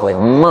economically,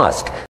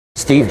 Musk,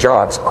 Steve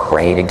Jobs,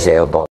 great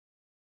example.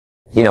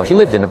 He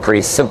lived in a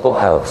pretty simple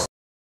house.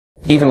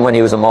 Even when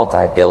he was a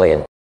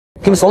multi-billion.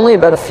 He was only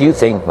about a few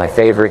things, my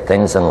favorite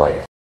things in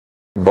life.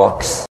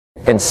 Books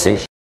and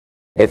sushi.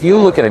 If you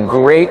look at a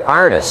great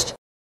artist,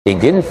 they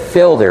didn't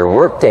fill their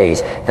work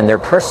days and their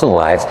personal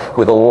lives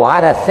with a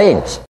lot of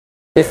things.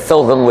 They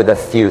filled them with a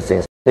few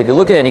things. If you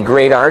look at any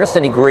great artist,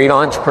 any great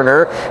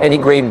entrepreneur, any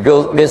great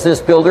business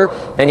builder,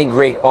 any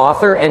great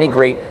author, any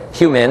great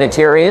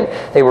humanitarian,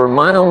 they were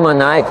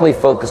monomaniacally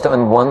focused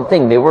on one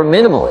thing. They were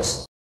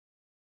minimalists.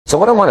 So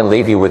what I want to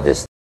leave you with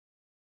this.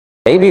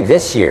 Maybe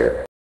this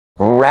year,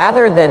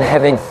 rather than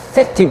having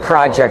 50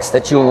 projects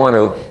that you want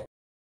to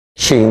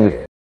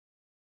achieve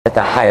at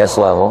the highest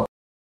level,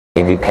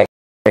 maybe pick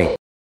 3.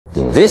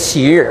 This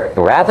year,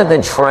 rather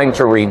than trying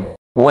to read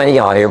 20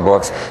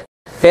 audiobooks,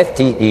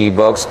 50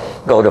 ebooks,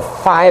 go to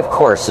 5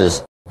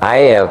 courses, I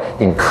am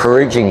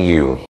encouraging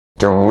you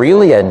to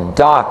really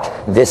adopt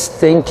this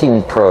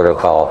thinking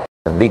protocol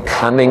of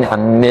becoming a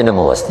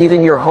minimalist.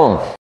 Even your home,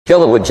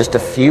 fill it with just a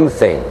few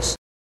things.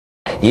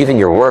 Even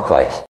your work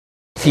life,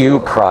 few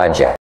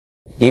projects.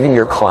 Even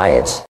your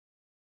clients,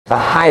 the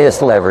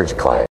highest leverage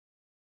client.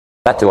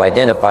 Got to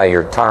identify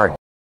your target.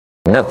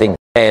 Nothing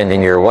stand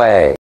in your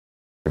way.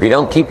 If you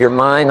don't keep your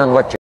mind on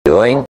what you're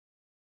doing,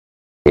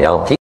 you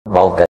don't keep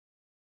focused,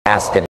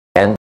 asking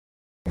and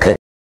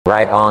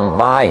right on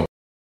by.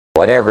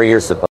 Whatever you're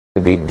supposed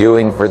to be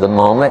doing for the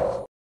moment,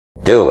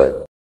 do it.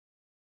 You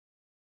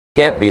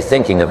can't be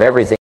thinking of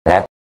everything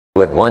at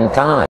one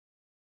time,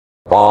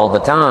 all the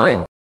time.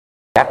 You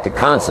have to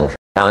concentrate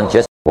on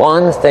just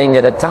one thing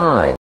at a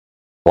time,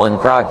 one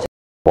project,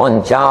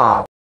 one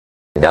job.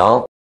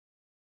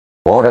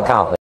 Won't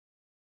accomplish.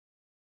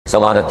 It's a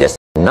lot of just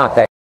not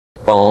that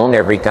phone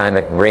every time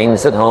it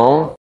rings at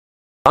home.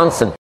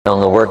 Concentrate on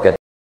the work at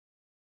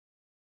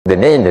the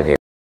end of your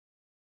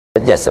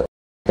discipline.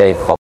 Stay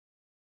focused.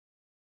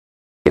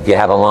 If you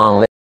have a long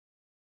list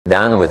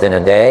done within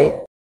a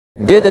day,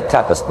 do the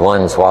toughest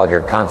ones while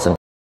you're concentrating.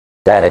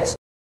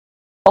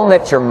 Don't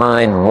let your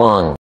mind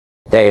wander.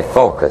 Stay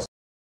focused.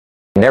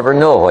 You never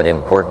know what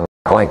important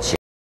points you.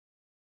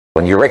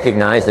 When you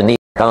recognize the need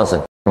to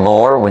concentrate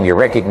more, when you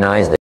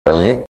recognize the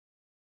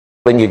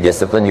when you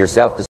discipline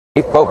yourself to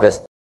stay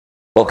focused, it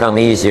will come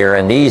easier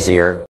and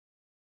easier.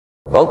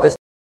 Focus,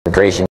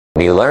 concentration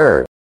can be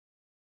learned.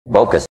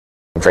 Focus,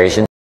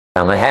 concentration,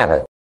 become a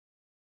habit.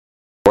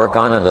 Work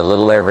on it a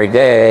little every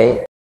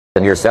day,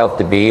 and yourself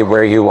to be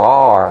where you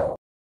are.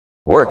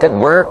 Work at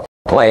work,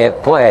 play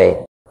at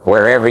play.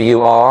 Wherever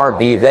you are,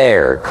 be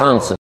there,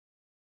 constantly.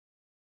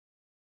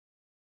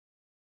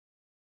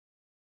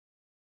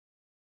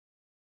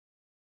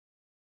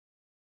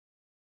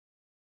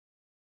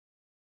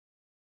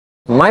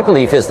 My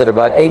belief is that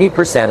about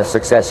 80% of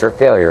success or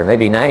failure,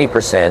 maybe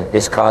 90%,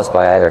 is caused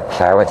by either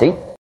clarity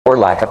or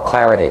lack of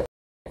clarity.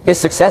 If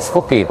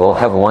successful people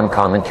have one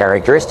common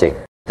characteristic.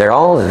 They're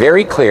all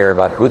very clear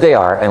about who they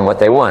are and what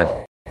they want,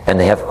 and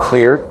they have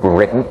clear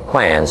written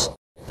plans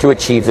to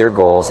achieve their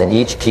goals in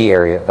each key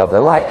area of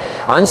their life.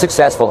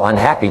 Unsuccessful,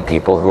 unhappy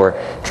people who are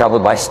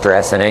troubled by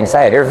stress and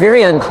anxiety are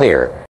very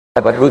unclear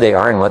about who they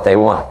are and what they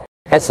want.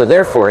 And so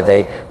therefore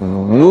they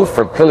move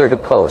from pillar to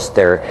post.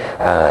 They're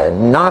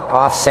knocked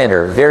off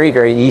center very,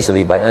 very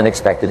easily by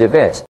unexpected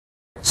events.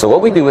 So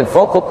what we do in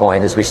Focal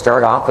Point is we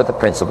start off with the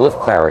principle of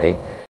clarity,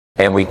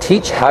 and we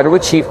teach how to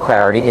achieve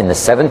clarity in the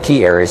 7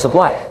 key areas of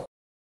life.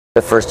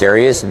 The first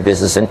area is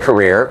business and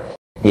career,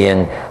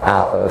 in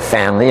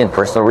family and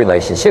personal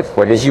relationships,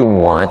 what it is you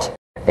want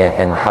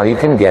and how you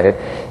can get it.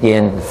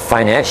 In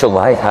financial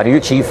life, how do you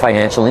achieve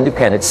financial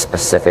independence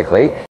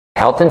specifically?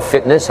 Health and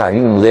fitness, how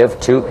you live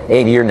to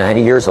 80 or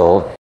 90 years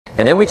old.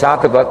 And then we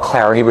talk about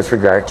clarity with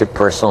regard to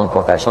personal and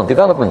professional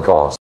development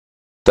goals,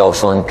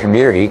 social and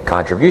community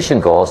contribution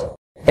goals,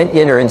 and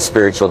inner and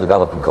spiritual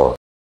development goals.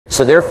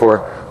 So therefore,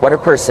 what a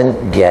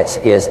person gets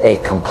is a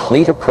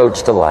complete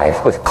approach to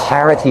life with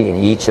clarity in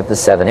each of the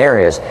 7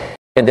 areas,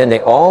 and then they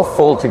all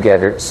fold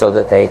together so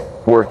that they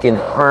work in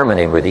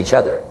harmony with each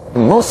other.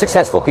 Most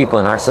successful people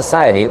in our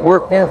society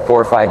work 4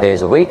 or 5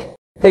 days a week.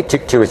 They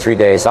took 2 or 3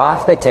 days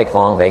off. They take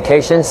long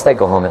vacations. They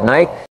go home at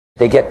night.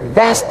 They get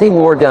vastly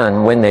more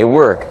done when they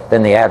work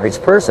than the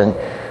average person,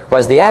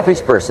 whereas the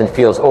average person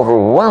feels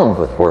overwhelmed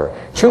with work.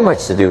 Too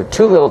much to do,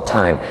 too little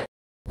time,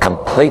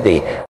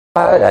 completely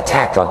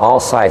attacked on all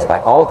sides by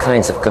all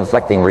kinds of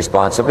conflicting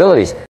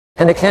responsibilities.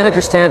 And they can't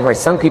understand why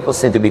some people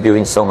seem to be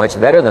doing so much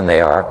better than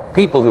they are.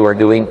 People who are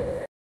doing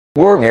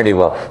nearly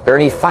well. They're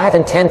earning 5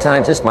 and 10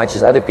 times as much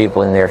as other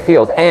people in their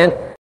field. And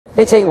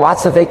they take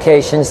lots of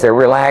vacations. They're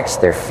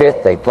relaxed. They're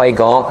fit. They play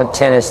golf and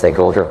tennis. They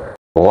go to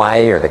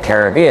Hawaii or the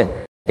Caribbean.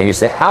 And you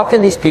say, how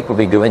can these people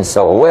be doing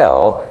so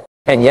well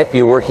and yet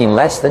be working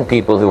less than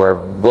people who are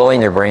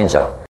blowing their brains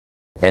out?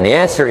 And the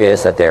answer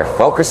is that they're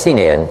focusing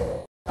in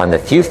on the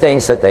few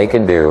things that they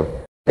can do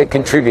that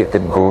contribute the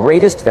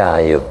greatest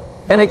value,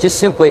 and they just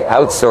simply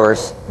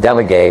outsource,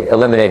 delegate,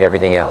 eliminate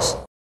everything else.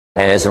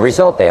 And as a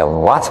result, they have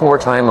lots more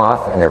time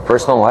off in their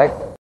personal life,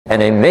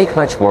 and they make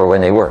much more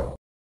when they work.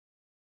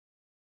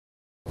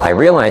 I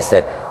realize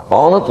that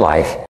all of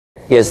life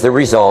is the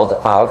result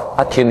of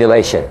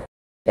accumulation,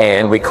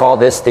 and we call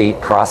this the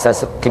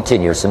process of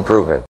continuous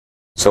improvement.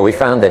 So we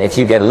found that if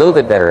you get a little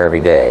bit better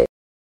every day,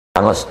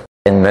 almost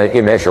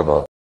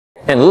immeasurable,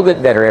 and a little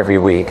bit better every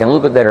week, and a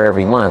little bit better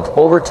every month,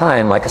 over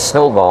time, like a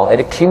snowball, it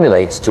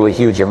accumulates to a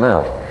huge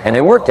amount. And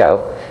it worked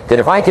out that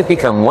if I could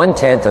become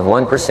 1/10 of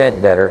 1%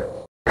 better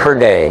per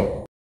day,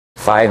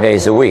 5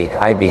 days a week,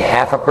 I'd be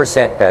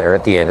 0.5% better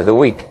at the end of the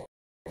week.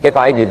 If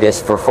I did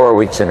this for 4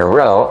 weeks in a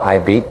row,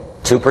 I'd be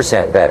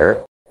 2%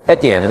 better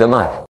at the end of the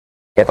month.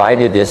 If I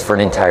did this for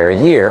an entire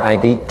year,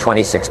 I'd be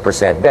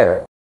 26%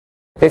 better.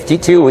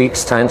 52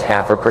 weeks times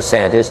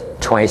 0.5% is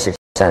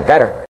 26%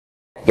 better.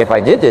 If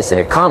I did this,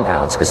 and it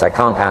compounds, because I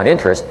compound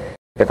interest,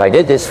 if I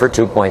did this for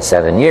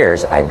 2.7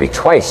 years, I'd be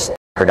twice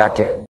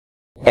productive.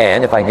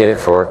 And if I did it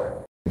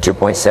for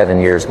 2.7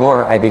 years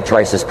more, I'd be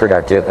twice as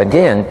productive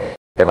again.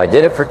 If I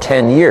did it for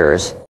 10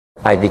 years,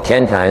 I'd be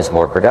 10 times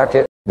more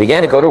productive.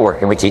 Began to go to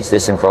work, and we teach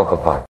this in Focal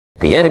Point.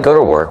 Began to go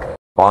to work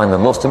on the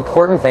most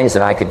important things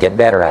that I could get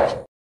better at.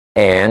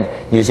 And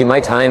using my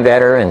time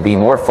better, and be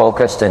more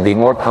focused, and be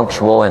more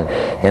punctual, and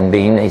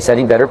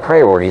setting better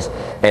priorities,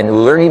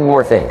 and learning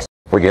more things.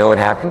 Well, you know what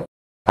happened?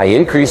 I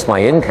increased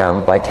my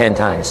income by 10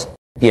 times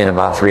in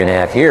about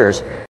 3.5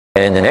 years.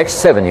 And in the next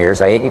 7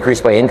 years, I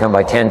increased my income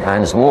by 10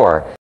 times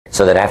more.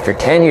 So that after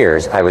 10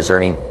 years, I was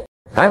earning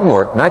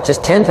not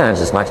just 10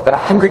 times as much, but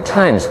 100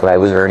 times what I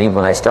was earning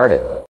when I started.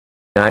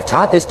 And I've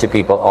taught this to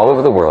people all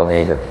over the world.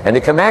 And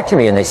they come back to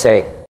me and they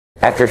say,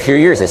 after a few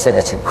years, they said,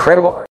 that's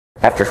incredible.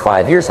 After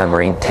 5 years, I'm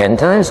earning 10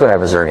 times what I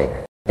was earning.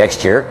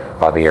 Next year,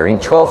 I'll be earning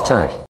 12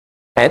 times.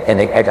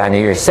 And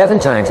you're 7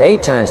 times,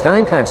 8 times,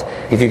 9 times.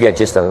 If you get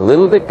just a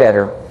little bit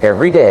better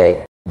every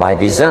day, by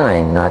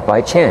design, not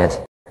by chance,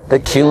 the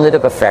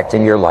cumulative effect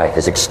in your life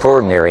is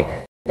extraordinary.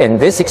 And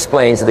this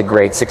explains the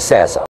great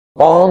success of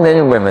all men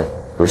and women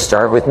who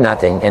start with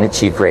nothing and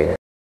achieve greatness.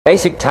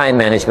 Basic time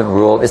management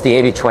rule is the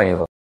 80-20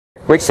 rule,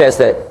 which says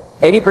that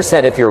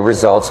 80% of your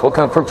results will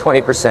come from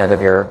 20%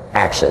 of your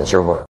actions,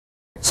 your work.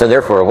 So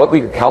therefore, what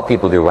we help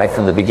people do right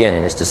from the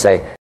beginning is to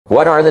say,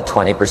 what are the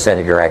 20%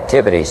 of your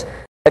activities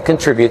that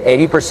contribute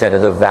 80%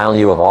 of the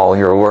value of all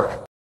your work?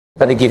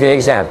 Let me give you an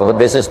example. A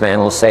businessman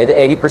will say that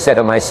 80%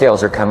 of my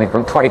sales are coming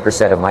from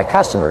 20% of my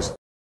customers.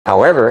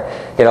 However,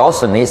 it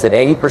also means that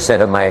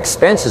 80% of my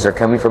expenses are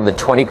coming from the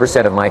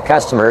 20% of my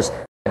customers,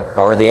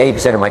 or the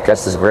 80% of my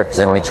customers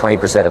represent only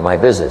 20% of my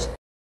business.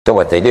 So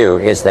what they do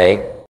is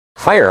they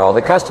fire all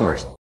the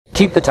customers,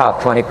 keep the top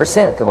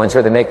 20%, the ones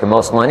where they make the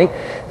most money,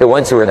 the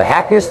ones who are the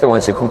happiest, the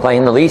ones who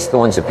complain the least, the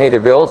ones who pay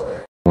their bills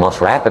most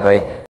rapidly.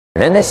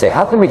 And then they say,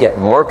 how can we get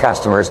more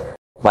customers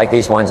like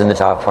these ones in the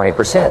top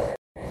 20%?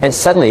 And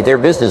suddenly their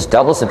business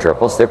doubles and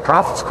triples, their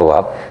profits go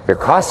up, their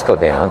costs go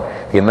down,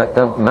 the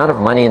amount of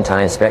money and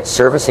time spent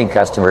servicing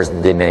customers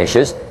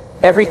diminishes,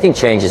 everything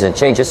changes, and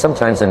changes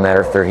sometimes in a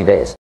matter of 30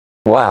 days.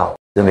 Wow,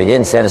 the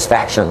immediate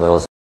satisfaction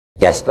levels.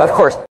 Yes, of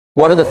course,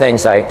 one of the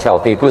things I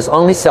tell people is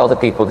only sell to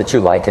people that you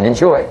like and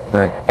enjoy.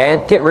 Right?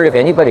 And get rid of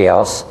anybody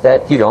else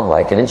that you don't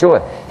like and enjoy.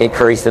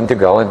 Encourage them to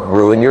go and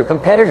ruin your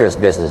competitors'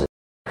 businesses.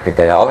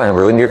 And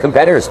ruin your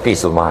competitors'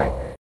 peace of mind.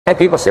 And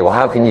people say, well,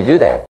 how can you do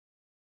that?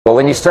 Well,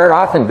 when you start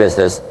off in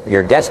business,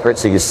 you're desperate,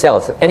 so you sell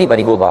it, so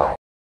anybody will buy.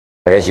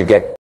 But as you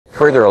get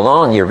further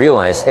along, you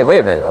realize, hey, wait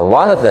a minute, a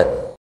lot of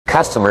the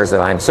customers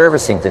that I'm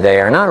servicing today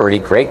are not really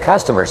great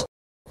customers.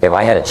 If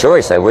I had a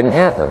choice, I wouldn't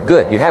have them.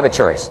 Good, you have a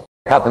choice.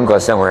 Help them go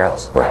somewhere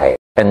else. Right.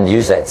 And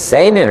use that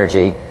same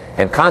energy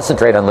and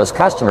concentrate on those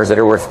customers that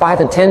are worth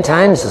 5 and 10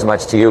 times as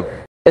much to you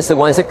as the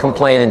ones that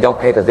complain and don't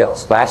pay the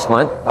bills. Last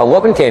month, a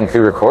woman came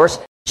through her course.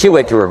 She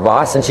went to her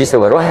boss and she said,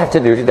 what do I have to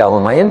do to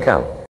double my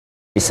income?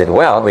 He said,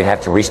 well, we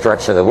have to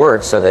restructure the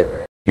work so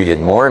that you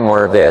did more and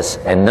more of this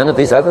and none of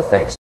these other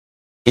things.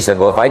 He said,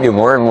 well, if I do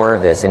more and more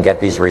of this and get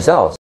these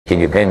results, can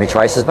you pay me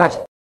twice as much?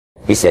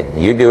 He said,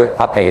 you do it,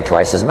 I'll pay you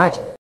twice as much.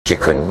 She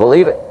couldn't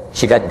believe it.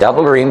 She got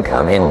double her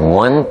income in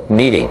one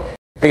meeting.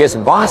 Because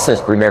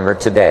bosses, remember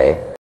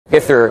today,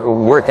 if they're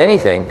worth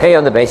anything, pay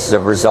on the basis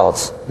of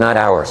results, not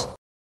hours.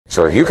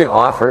 So if you can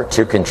offer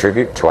to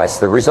contribute twice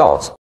the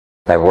results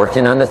by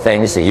working on the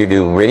things that you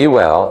do really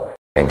well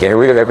and getting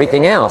rid of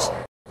everything else,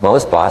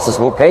 most bosses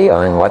will pay you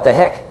on what the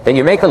heck. Then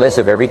you make a list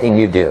of everything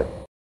you do.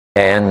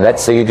 And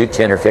let's say you do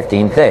 10 or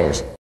 15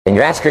 things. And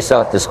you ask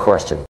yourself this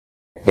question.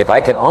 If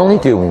I could only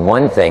do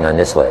one thing on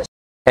this list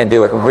and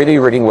do it really,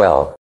 really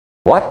well,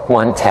 what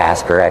one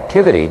task or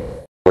activity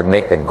would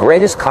make the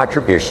greatest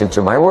contribution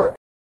to my work?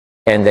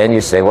 And then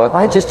you say, well, if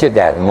I just did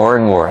that more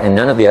and more and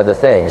none of the other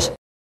things,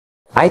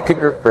 I could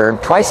earn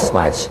twice as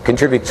much,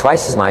 contribute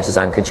twice as much as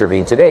I'm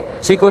contributing today.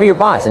 So you go to your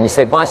boss and you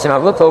say, boss,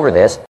 I've looked over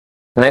this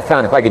and I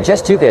found if I could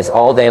just do this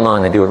all day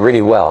long and do it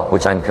really well,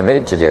 which I'm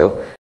committed to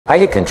do, I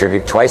could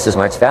contribute twice as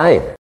much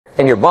value.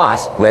 And your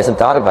boss, who hasn't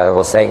thought about it,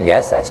 will say,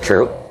 yes, that's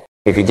true.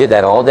 If you did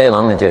that all day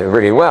long and did it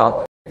really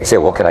well, you say,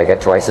 well, could I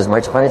get twice as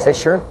much money? I say,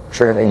 sure,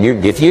 sure. And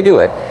if you do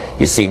it,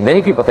 you see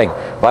many people think,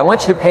 well, I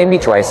want you to pay me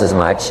twice as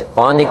much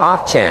on the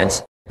off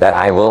chance that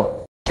I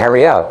will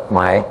carry out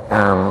my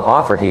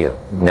offer to you.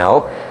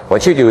 No,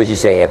 what you do is you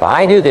say, if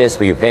I do this,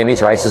 will you pay me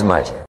twice as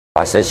much?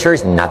 I said, sure,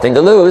 there's nothing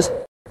to lose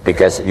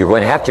because you're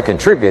going to have to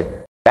contribute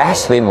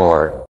vastly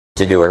more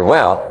to do it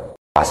well.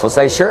 Boss will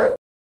say, sure,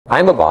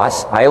 I'm a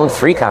boss. I own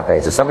 3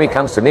 companies. If somebody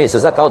comes to me and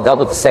says, I'll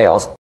double the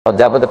sales, I'll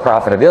double the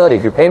profitability.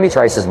 If you pay me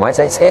twice as much,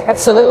 I say,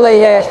 absolutely,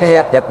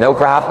 yep, no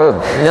problem.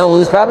 No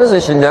lose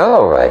proposition,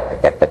 no.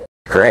 Right?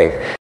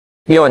 Great.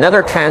 You know,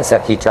 another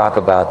concept he talked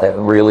about that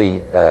really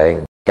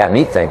got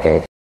me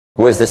thinking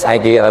was this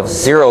idea of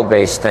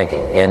zero-based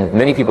thinking. And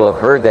many people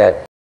have heard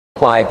that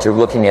applied to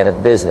looking at a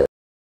business.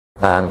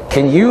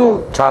 Can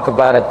you talk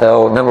about it,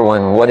 though? Number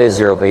one, what is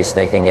zero-based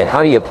thinking, and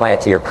how do you apply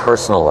it to your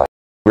personal life?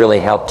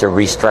 Really help to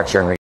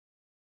restructure and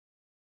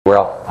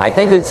Well, I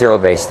think that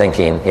zero-based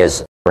thinking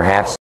is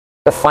perhaps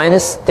the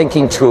finest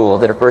thinking tool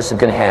that a person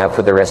can have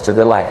for the rest of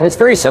their life. And it's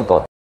very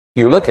simple.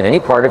 You look at any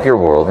part of your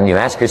world and you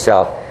ask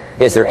yourself,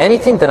 is there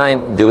anything that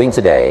I'm doing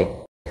today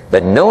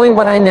that knowing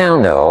what I now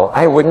know,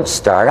 I wouldn't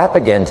start up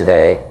again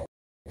today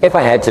if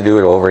I had to do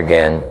it over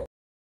again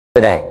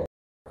today?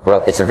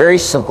 Well, it's a very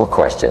simple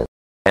question.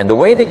 And the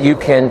way that you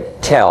can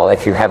tell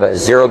if you have a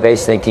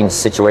zero-based thinking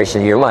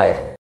situation in your life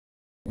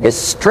is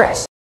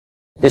stress.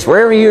 Is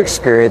wherever you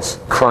experience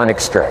chronic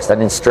stress, that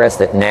means stress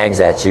that nags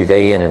at you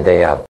day in and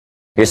day out.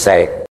 You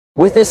say,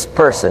 with this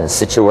person,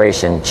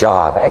 situation,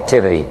 job,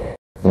 activity,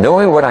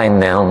 knowing what I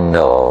now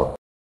know,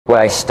 would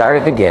I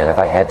start it again if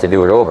I had to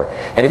do it over?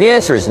 And if the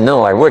answer is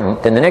no, I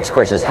wouldn't, then the next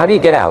question is, how do you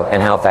get out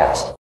and how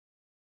fast?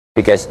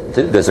 Because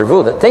there's a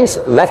rule that things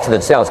left to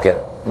themselves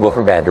go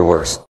from bad to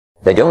worse.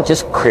 They don't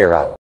just clear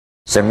up.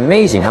 It's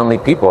amazing how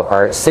many people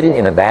are sitting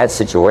in a bad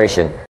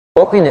situation,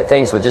 hoping that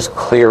things will just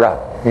clear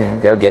up.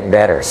 They'll get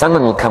better.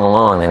 Someone will come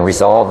along and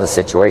resolve the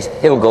situation.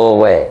 It'll go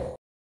away.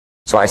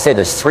 So I say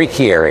there's 3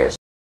 key areas.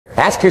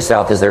 Ask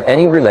yourself, is there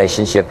any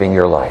relationship in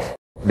your life,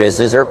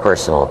 business or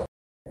personal,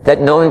 that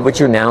knowing what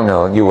you now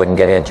know, you wouldn't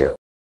get into?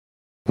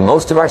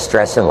 Most of our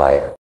stress in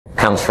life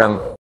comes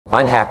from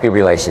unhappy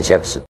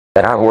relationships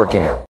that aren't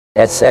working out.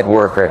 That's at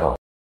work or at home.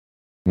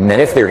 And then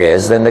if there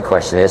is, then the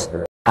question is,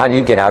 how do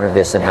you get out of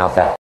this and how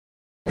fast?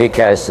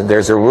 Because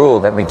there's a rule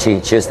that we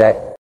teach is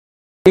that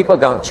people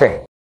don't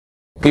change.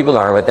 People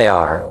are what they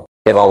are.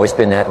 They've always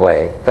been that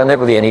way. They'll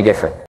never be any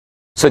different.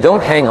 So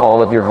don't hang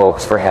all of your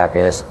hopes for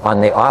happiness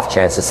on the off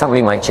chance that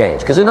somebody might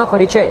change, because they're not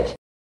going to change.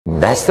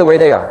 That's the way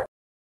they are.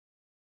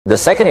 The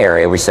second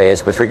area we say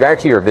is with regard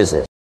to your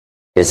business.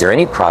 Is there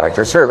any product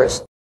or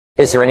service?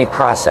 Is there any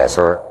process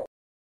or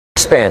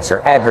expense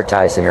or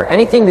advertising or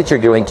anything that you're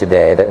doing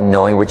today that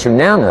knowing what you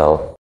now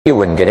know, you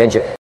wouldn't get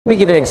injured. Let me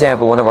give you an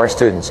example. One of our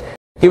students,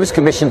 he was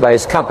commissioned by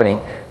his company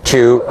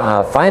to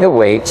find a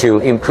way to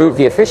improve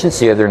the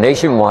efficiency of their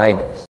nationwide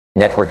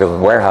network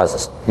of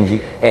warehouses.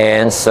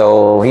 And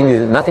so he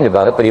knew nothing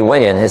about it, but he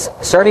went in. His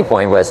starting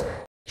point was,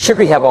 should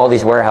we have all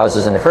these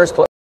warehouses in the first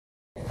place?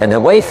 And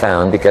then we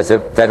found, because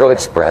of Federal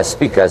Express,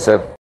 because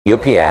of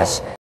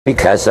UPS,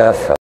 because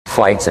of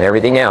flights and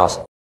everything else,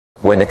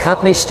 when the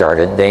company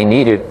started, they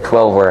needed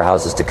 12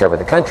 warehouses to cover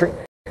the country.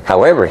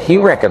 However, he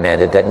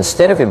recommended that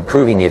instead of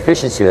improving the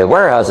efficiency of the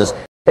warehouses,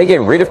 they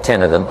get rid of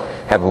 10 of them,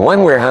 have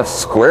one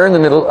warehouse square in the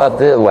middle of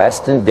the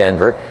West in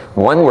Denver,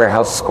 one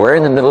warehouse square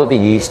in the middle of the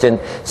East in,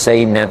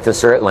 say,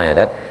 Memphis or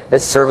Atlanta,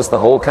 that service the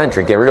whole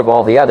country, get rid of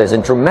all the others,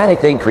 and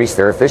dramatically increase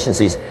their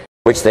efficiencies,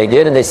 which they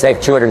did, and they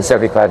saved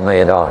 $275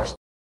 million.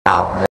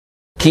 Now,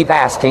 keep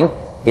asking,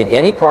 in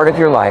any part of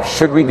your life,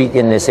 should we be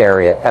in this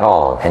area at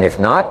all? And if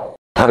not,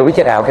 how do we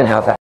get out and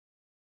how fast?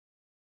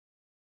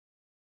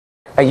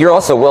 You're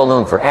also well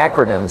known for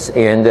acronyms,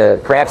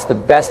 and perhaps the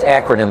best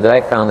acronym that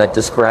I found that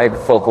described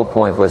Focal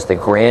Point was the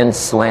Grand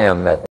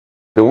Slam method.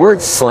 The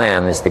word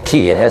SLAM is the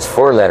key. It has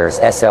 4 letters,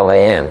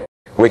 SLAM,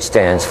 which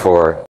stands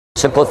for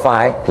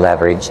simplify,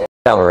 leverage,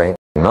 accelerate,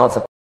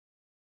 multiply.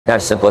 Now,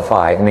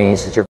 simplify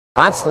means that you're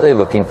constantly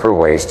looking for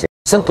ways to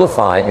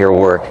simplify your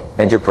work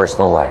and your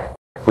personal life.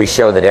 We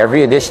show that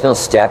every additional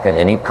step in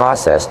any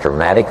process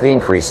dramatically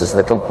increases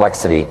the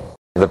complexity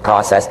of the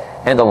process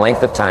and the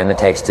length of time it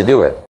takes to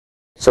do it.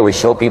 So we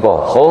show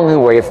people a whole new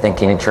way of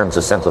thinking in terms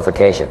of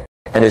simplification.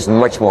 And there's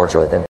much more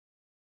to it than that.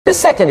 The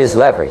second is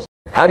leverage.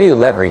 How do you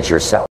leverage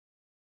yourself?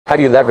 How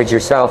do you leverage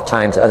yourself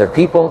times other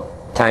people,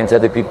 times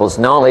other people's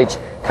knowledge,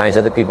 times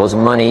other people's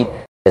money,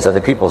 times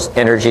other people's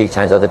energy,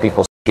 times other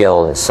people's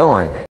skill, and so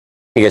on?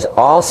 Because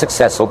all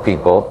successful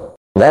people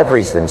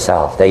leverage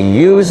themselves. They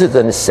use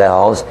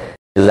themselves,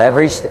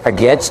 leverage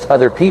against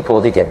other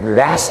people to get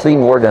vastly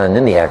more done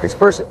than the average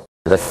person.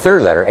 The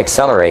third letter,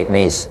 accelerate,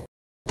 means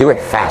do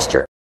it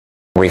faster.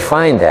 We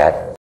find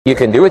that you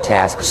can do a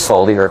task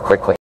slowly or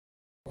quickly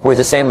with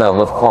the same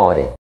level of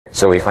quality.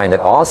 So we find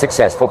that all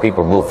successful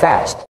people move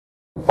fast.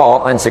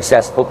 All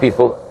unsuccessful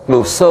people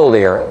move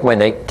slowly or when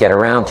they get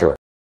around to it.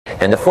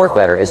 And the fourth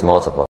letter is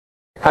multiply.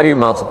 How do you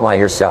multiply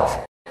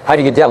yourself? How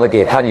do you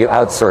delegate? How do you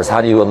outsource?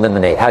 How do you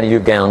eliminate? How do you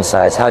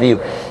downsize? How do you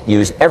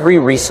use every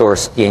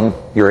resource in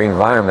your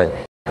environment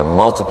to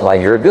multiply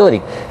your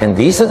ability? And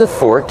these are the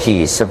 4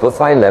 keys: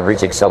 simplify,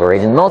 leverage,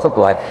 accelerate, and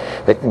multiply,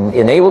 that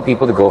enable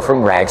people to go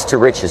from rags to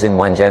riches in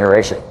 1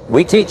 generation.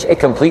 We teach a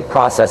complete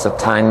process of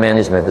time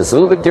management that's a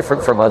little bit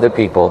different from other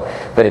people,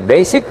 but it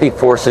basically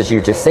forces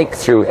you to think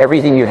through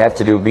everything you have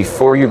to do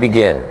before you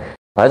begin.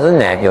 Other than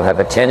that, you'll have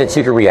a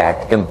tendency to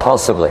react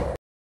impulsively.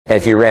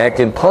 If you react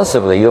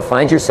impulsively, you'll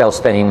find yourself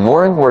spending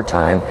more and more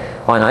time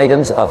on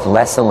items of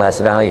less and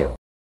less value.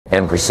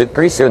 And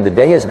pretty soon the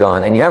day is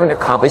gone and you haven't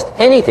accomplished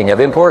anything of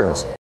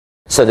importance.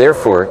 So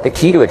therefore, the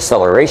key to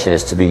acceleration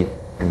is to be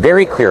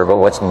very clear about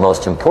what's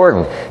most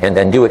important and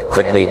then do it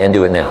quickly and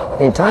do it now.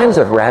 In times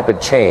of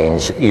rapid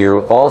change,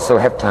 you also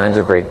have times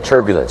of great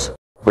turbulence,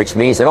 which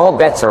means that all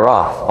bets are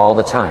off all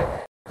the time.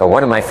 But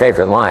one of my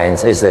favorite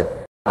lines is that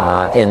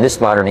in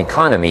this modern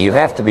economy, you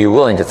have to be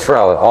willing to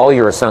throw out all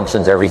your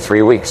assumptions every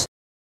 3 weeks,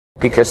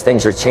 because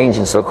things are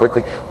changing so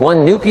quickly.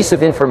 One new piece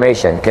of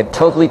information can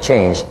totally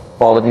change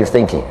all of your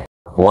thinking.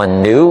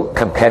 One new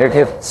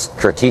competitive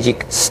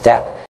strategic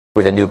step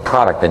with a new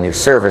product, a new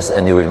service, a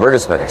new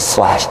advertisement,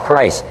 slash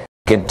price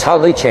can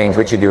totally change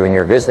what you do in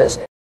your business.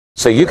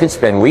 So you can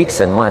spend weeks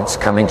and months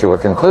coming to a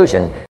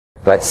conclusion,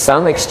 but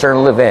some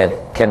external event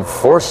can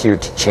force you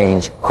to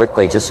change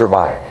quickly to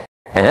survive.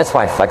 And that's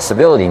why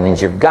flexibility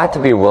means you've got to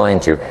be willing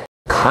to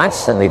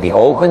constantly be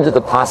open to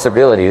the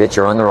possibility that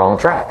you're on the wrong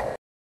track.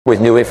 With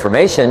new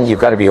information,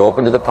 you've got to be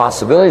open to the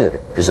possibility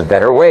that there's a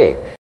better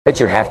way, that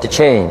you have to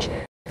change.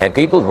 And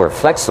people who are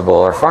flexible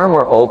are far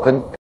more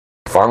open,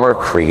 far more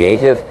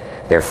creative,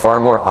 they're far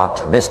more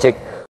optimistic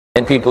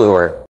than people who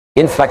are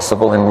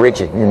inflexible and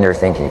rigid in their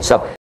thinking.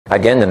 So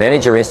again, the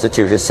Manager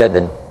Institute has said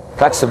that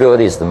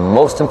flexibility is the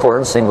most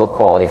important single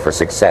quality for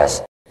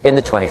success in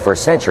the 21st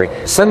century.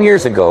 Some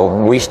years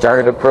ago, we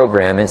started a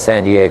program in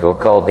San Diego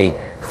called the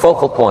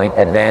Focal Point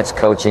Advanced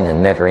Coaching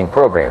and Mentoring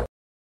Program.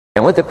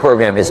 And what the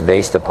program is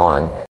based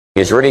upon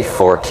is really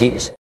 4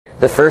 keys.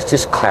 The first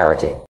is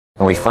clarity.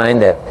 And we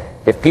find that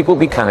if people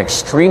become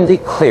extremely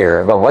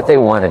clear about what they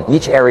want in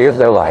each area of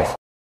their life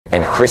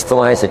and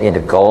crystallize it into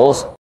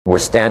goals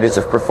with standards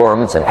of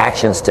performance and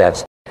action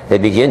steps, they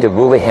begin to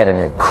move ahead at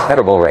an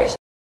incredible rate.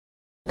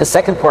 The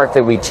second part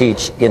that we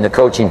teach in the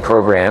coaching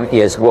program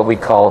is what we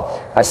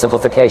call a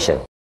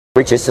simplification,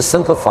 which is to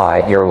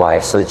simplify your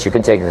life so that you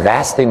can take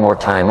vastly more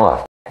time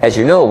off. As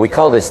you know, we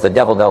call this the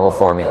double-double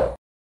formula.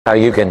 How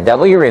you can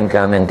double your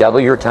income and double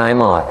your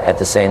time off at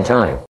the same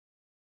time.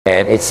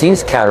 And it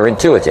seems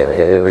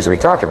counterintuitive, as we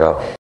talked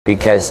about,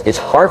 because it's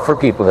hard for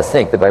people to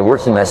think that by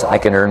working less, I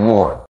can earn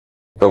more.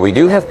 But we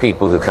do have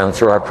people who come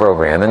through our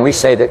program, and we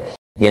say that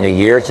in a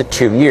year to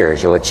 2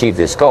 years, you'll achieve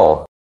this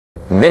goal.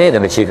 Many of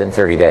them achieve it in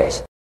 30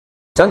 days.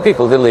 Some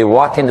people literally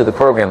walk into the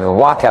program and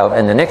walk out,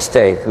 and the next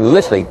day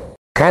literally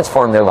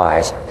transform their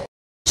lives.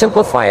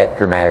 Simplify it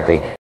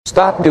dramatically.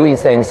 Stop doing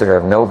things that are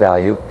of no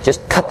value.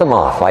 Just cut them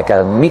off like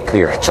a meat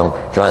cleaver.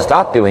 Just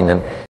stop doing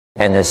them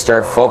and then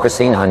start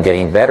focusing on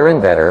getting better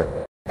and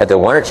better at the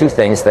one or two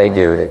things they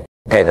do that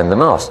pay them the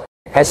most.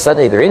 As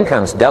suddenly their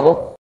incomes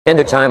double and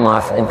their time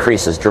off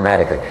increases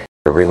dramatically.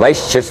 Their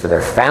relationships with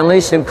their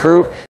families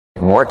improve.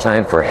 More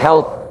time for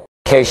health,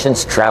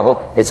 vacations,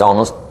 travel. It's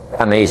almost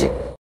amazing.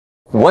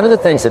 One of the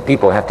things that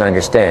people have to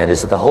understand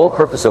is that the whole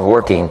purpose of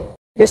working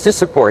is to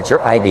support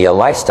your ideal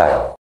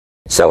lifestyle.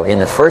 So in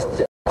the first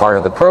part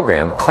of the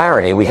program,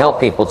 Clarity, we help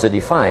people to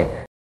define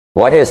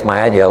what is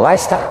my ideal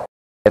lifestyle.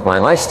 If my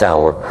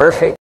lifestyle were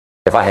perfect,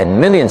 if I had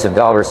millions of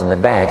dollars in the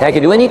bank, I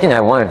could do anything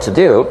I wanted to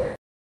do,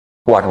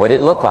 what would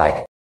it look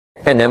like?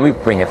 And then we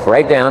bring it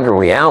right down to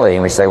reality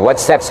and we say, what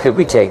steps could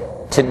we take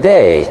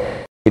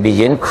today to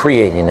begin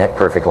creating that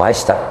perfect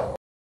lifestyle?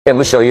 And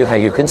we'll show you how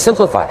you can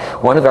simplify.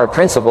 One of our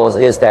principles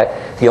is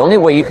that the only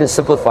way you can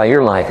simplify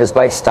your life is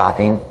by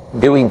stopping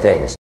doing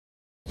things.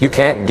 You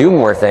can't do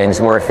more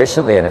things more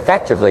efficiently and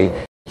effectively.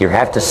 You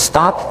have to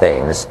stop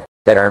things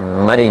that are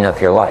muddying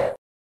up your life.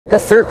 The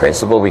third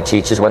principle we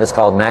teach is what is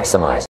called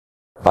maximize.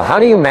 Well, how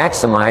do you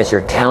maximize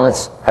your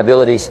talents,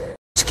 abilities,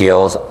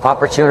 skills,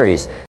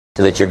 opportunities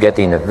so that you're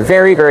getting the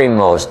very, very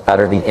most out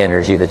of the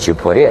energy that you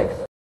put in?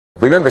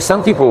 Remember,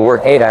 some people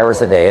work 8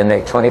 hours a day and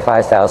make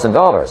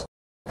 $25,000.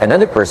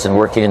 Another person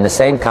working in the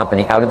same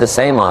company, out of the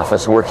same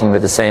office, working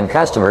with the same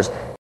customers,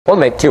 will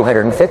make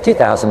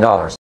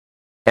 $250,000.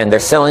 And they're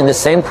selling the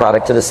same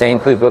product to the same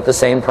people at the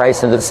same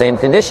price and the same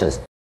conditions.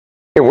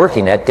 They're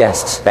working at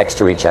desks next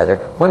to each other.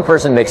 One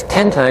person makes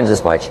 10 times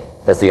as much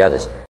as the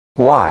others.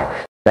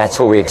 Why? That's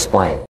what we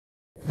explain.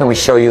 And we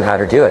show you how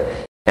to do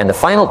it. And the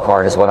final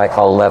part is what I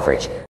call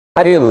leverage.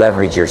 How do you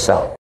leverage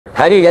yourself?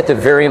 How do you get the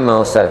very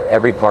most out of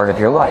every part of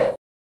your life?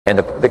 And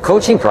the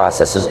coaching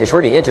process is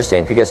really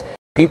interesting because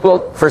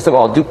people, first of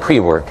all, do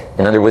pre-work.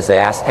 In other words, they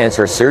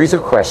answer a series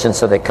of questions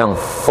so they come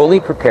fully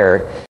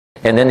prepared.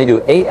 And then they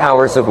do 8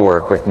 hours of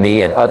work with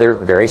me and other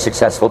very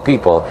successful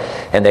people.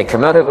 And they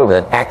come out of it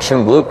with an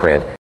action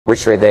blueprint,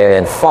 which they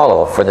then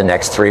follow for the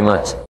next 3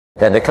 months.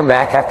 Then they come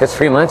back after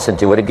 3 months and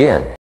do it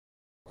again.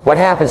 What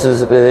happens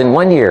is within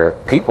 1 year,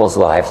 people's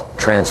lives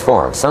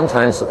transform.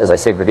 Sometimes, as I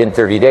say, within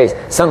 30 days,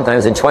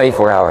 sometimes in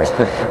 24 hours.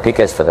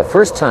 Because for the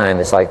first time,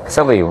 it's like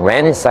somebody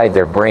ran inside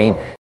their brain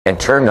and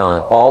turned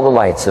on all the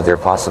lights of their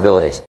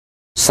possibilities.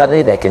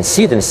 Suddenly they can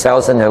see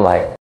themselves in their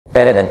life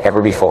better than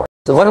ever before.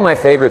 So one of my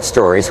favorite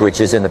stories,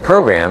 which is in the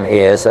program,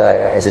 is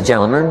as a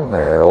gentleman,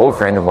 an old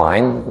friend of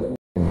mine,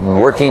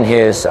 working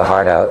his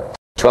heart out,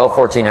 12,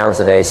 14 hours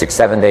a day, 6,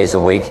 7 days a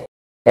week,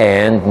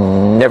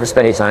 and never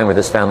spent any time with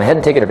his family.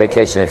 Hadn't taken a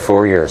vacation in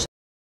 4 years.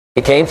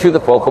 He came through the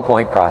focal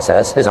point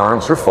process. His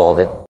arms were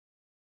folded.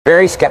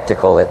 Very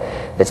skeptical that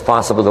it's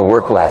possible to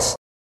work less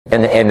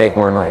and make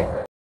more money.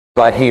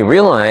 But he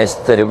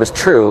realized that it was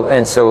true,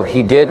 and so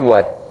he did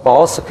what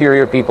all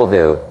superior people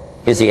do,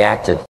 is he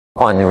acted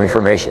on new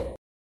information.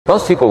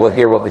 Most people will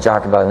hear what we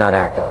talk about and not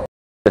act on it.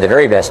 But the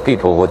very best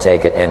people will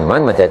take it and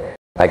run with it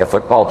like a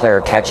football player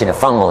catching a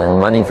fumble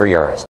and running for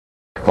yards.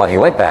 Well, he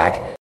went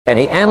back and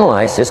he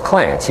analyzed his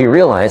clients. He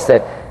realized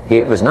that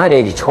it was not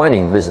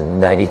 80-20, it was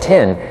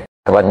 90-10.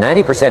 About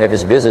 90% of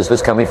his business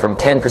was coming from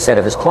 10%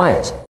 of his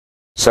clients.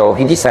 So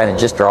he decided to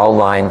just draw a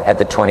line at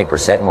the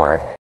 20%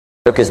 mark,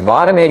 took his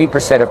bottom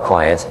 80% of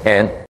clients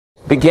and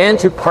began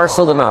to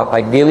parcel them out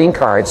by dealing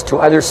cards to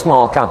other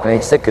small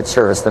companies that could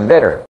service them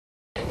better.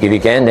 He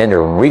began then to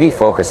really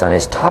focus on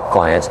his top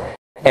clients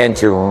and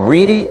to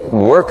really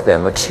work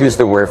them, excuse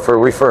the word, for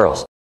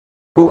referrals.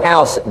 Who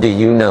else do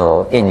you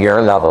know in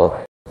your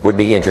level would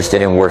be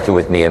interested in working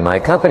with me and my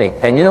company?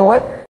 And you know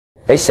what?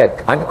 They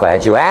said, I'm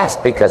glad you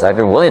asked because I've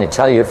been willing to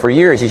tell you for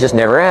years, you just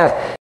never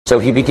asked. So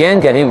he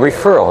began getting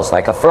referrals,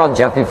 like a frog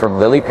jumping from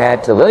lily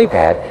pad to lily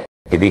pad.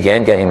 He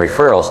began getting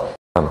referrals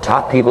from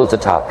top people to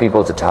top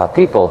people to top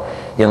people.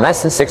 In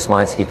less than 6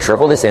 months, he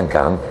tripled his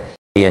income.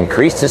 He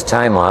increased his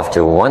time off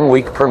to 1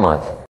 week per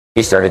month.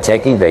 He started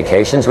taking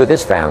vacations with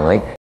his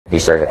family. He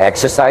started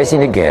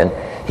exercising again.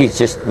 He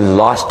just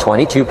lost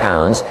 22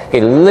 pounds.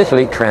 It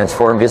literally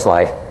transformed his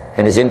life,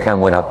 and his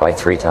income went up by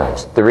 3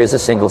 times. There is a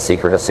single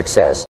secret of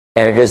success,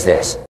 and it is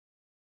this.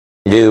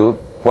 Do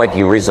what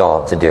you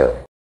resolve to do.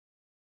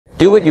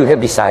 Do what you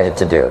have decided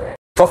to do.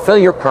 Fulfill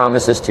your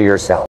promises to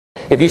yourself.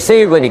 If you say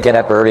you're going to get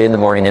up early in the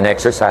morning and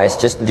exercise,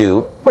 just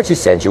do what you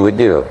said you would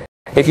do.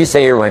 If you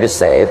say you're going to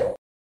save,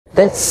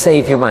 then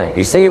save your money. If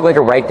you say you're going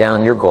to write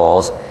down your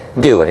goals,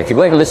 do it. If you're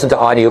going to listen to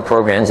audio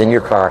programs in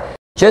your car,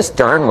 just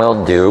darn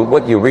well do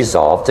what you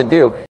resolve to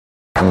do.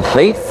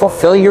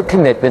 Fulfill your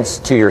commitments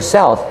to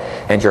yourself,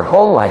 and your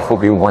whole life will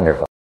be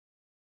wonderful.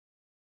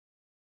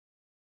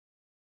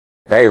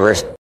 Very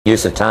worst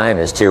use of time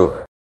is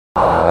to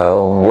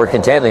work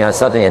intently on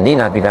something that need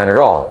not be done at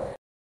all.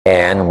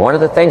 And one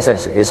of the things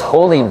that is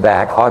holding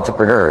back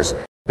entrepreneurs,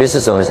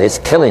 business owners, it's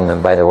killing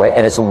them, by the way,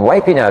 and it's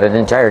wiping out an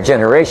entire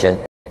generation,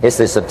 is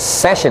this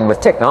obsession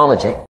with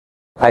technology.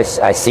 I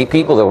see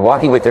people that are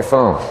walking with their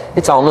phone.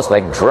 It's almost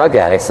like drug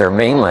addicts, they're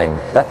mainline.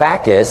 The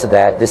fact is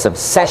that this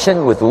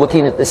obsession with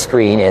looking at the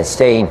screen and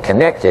staying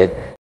connected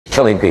is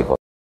killing people,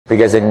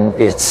 because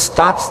it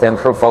stops them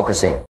from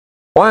focusing.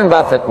 Warren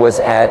Buffett was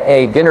at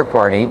a dinner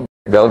party,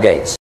 Bill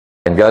Gates,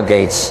 and Bill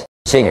Gates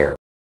Sr.,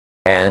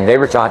 and they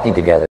were talking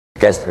together,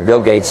 because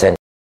Bill Gates and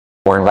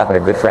Warren Buffett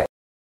are good friends.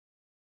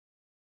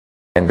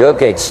 And Bill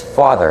Gates'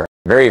 father,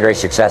 very, very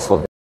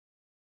successful,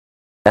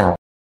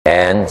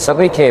 and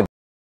somebody came,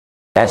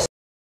 that's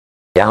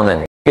down,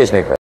 and excuse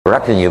me for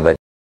interrupting you, but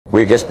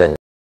we've just been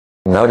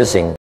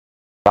noticing,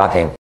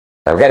 talking.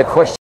 I've got a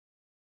question.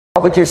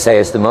 What would you say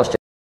is the most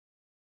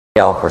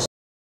person?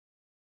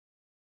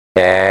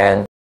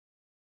 And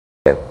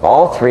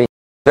all three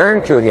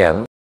turned to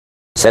him,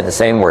 said the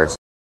same words.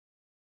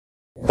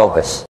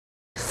 Focus.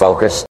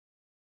 Focus.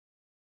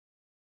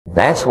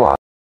 That's why I'm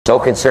so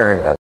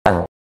concerned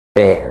about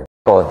the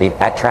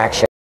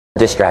attraction,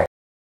 distraction.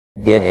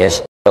 It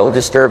is so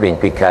disturbing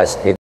because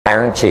it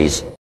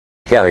guarantees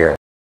failure.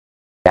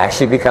 You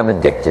actually become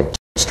addicted to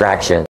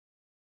distraction.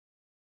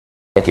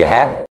 If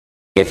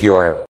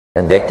you're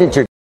addicted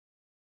to,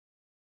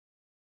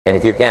 and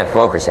if you can't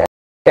focus,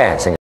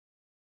 dancing.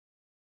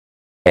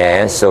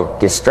 And so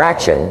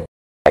distraction,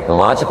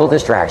 technological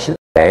distraction,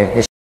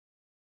 is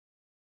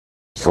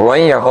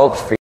destroying your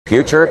hopes for your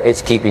future.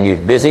 It's keeping you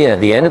busy, and at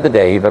the end of the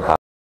day, you become,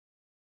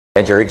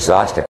 and you're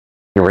exhausted.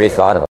 You really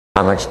thought about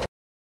how much.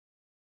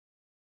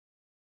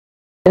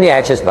 And the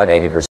action is about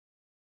 80%.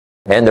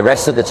 And the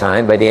rest of the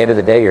time, by the end of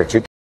the day, you're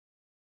too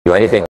do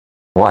anything.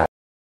 What?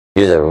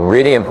 Do the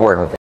really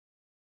important thing.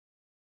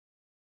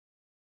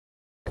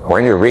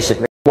 According to research,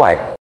 why?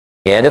 At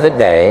the end of the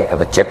day,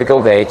 of a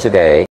typical day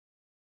today,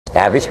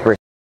 average person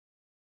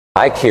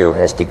IQ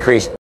has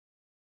decreased.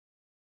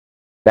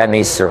 That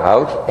means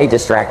throughout a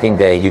distracting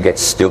day, you get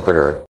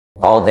stupider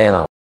all day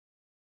long.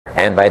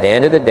 And by the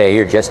end of the day,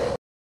 you're just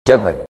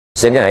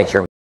stimulate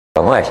your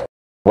so much.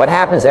 What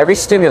happens? Every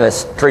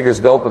stimulus triggers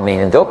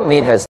dopamine, and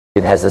dopamine has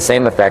the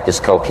same effect as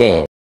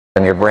cocaine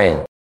on your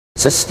brain.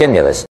 It's a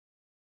stimulus.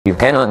 You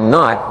cannot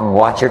not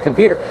watch your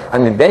computer. I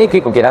mean, many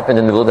people get up in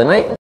the middle of the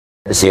night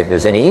to see if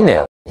there's any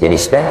email, any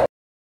spam,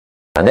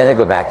 and then they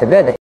go back to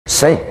bed. They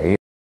say,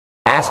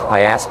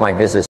 I ask my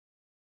business,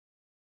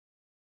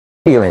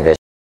 feeling this,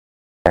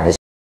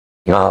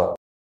 you know,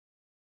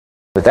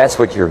 but that's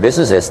what your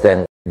business is.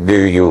 Then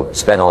do you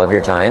spend all of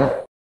your time?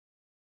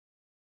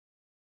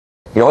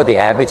 You know what the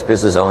average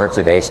business owner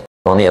today,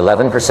 only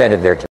 11%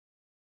 of their time.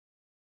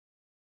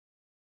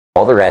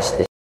 All the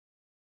rest is,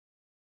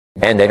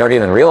 and they don't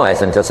even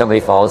realize it until somebody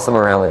follows them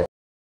around with it.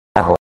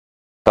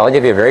 I'll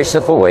give you a very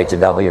simple way to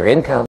double your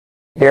income.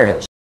 Here it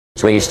is.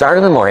 So when you start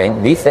in the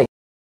morning, be thinking,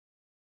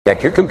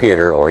 check your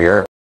computer or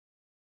your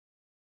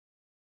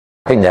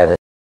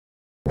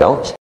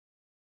don't.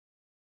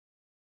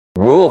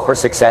 Rule for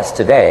success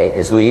today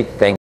is lead,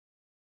 think,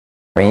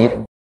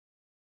 read.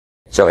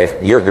 So if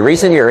the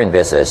reason you're in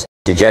business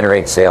to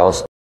generate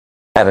sales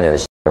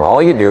revenues,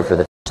 all you do for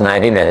the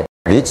 90 minutes,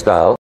 leads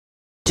go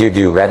to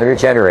do revenue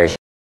generation,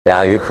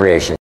 value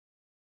creation.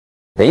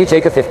 Then you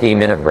take a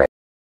 15-minute break.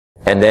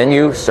 And then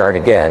you start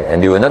again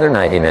and do another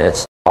 90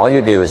 minutes. All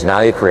you do is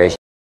value creation.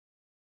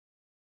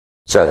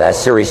 So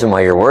that's the reason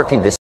why you're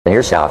working this in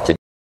yourself to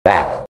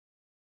back.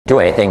 Do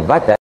anything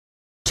but that.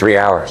 3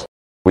 hours.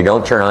 We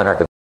don't turn on our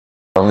computer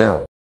until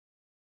noon.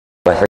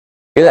 But for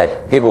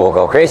that, people will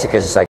go crazy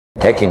because it's like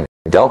taking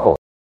dopamine.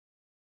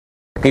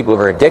 People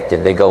who are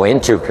addicted, they go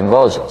into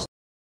convulsions.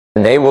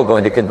 And they will go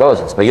into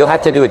convulsions. But you'll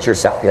have to do it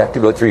yourself. You have to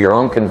go through your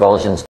own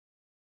convulsions.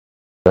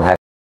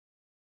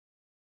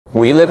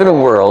 We live in a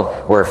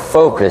world where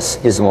focus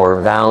is more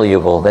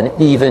valuable than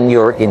even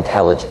your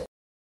intelligence.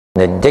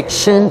 An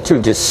addiction to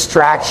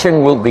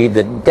distraction will be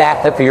the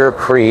death of your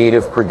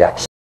creative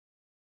production.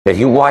 If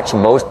you watch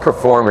most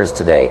performers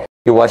today,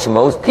 you watch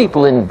most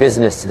people in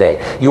business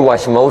today, you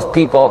watch most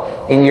people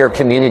in your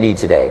community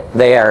today,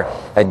 they are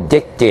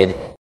addicted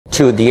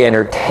to the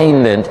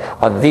entertainment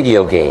of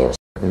video games.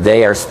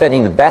 They are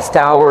spending the best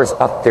hours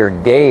of their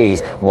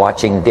days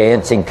watching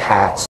dancing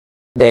cats.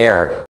 They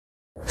are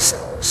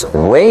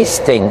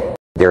wasting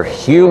their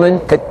human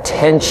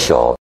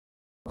potential,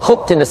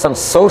 hooked into some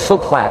social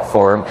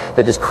platform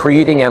that is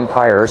creating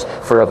empires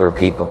for other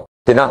people.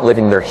 They're not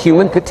living their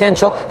human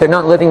potential. They're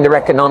not living their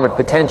economic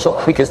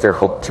potential because they're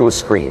hooked to a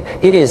screen.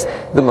 It is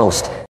the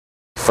most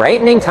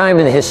frightening time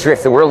in the history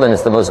of the world, and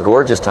it's the most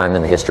gorgeous time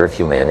in the history of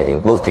humanity.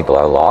 Most people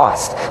are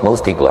lost.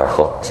 Most people are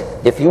hooked.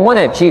 If you want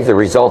to achieve the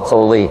results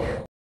only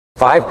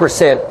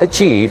 5%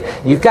 achieve,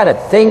 you've got to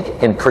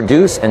think and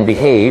produce and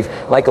behave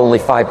like only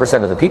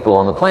 5% of the people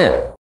on the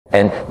planet.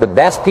 And the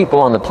best people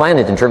on the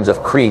planet in terms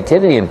of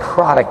creativity and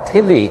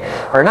productivity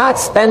are not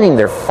spending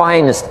their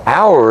finest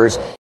hours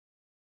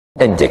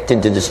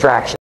addicted to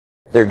distraction.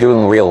 They're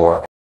doing real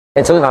work.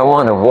 And so I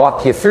want to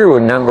walk you through a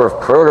number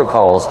of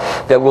protocols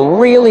that will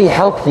really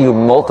help you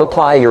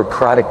multiply your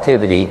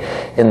productivity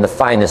in the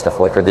finest of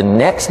way for the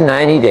next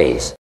 90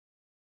 days.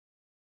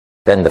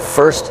 Then the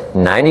first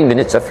 90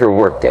 minutes of your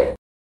workday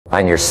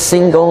on your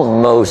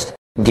single most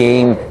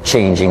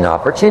game-changing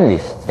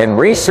opportunities. And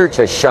research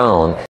has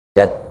shown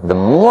that the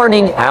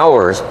morning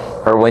hours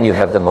are when you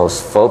have the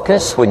most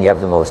focus, when you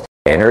have the most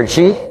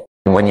energy,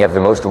 and when you have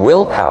the most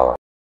willpower.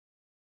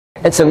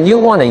 And so you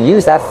want to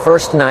use that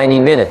first 90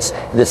 minutes.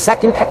 The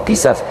second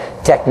piece of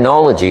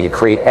technology to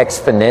create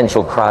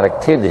exponential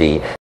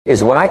productivity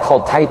is what I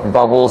call tight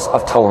bubbles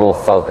of total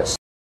focus.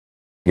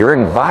 Your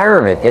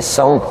environment is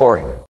so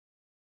important.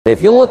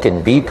 If you look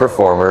at B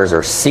performers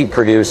or C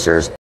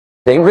producers,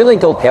 they really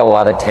don't pay a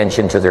lot of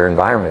attention to their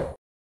environment.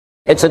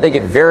 And so they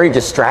get very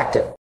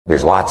distracted.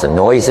 There's lots of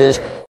noises.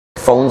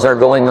 Phones are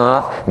going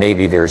off.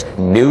 Maybe there's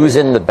news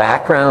in the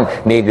background.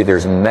 Maybe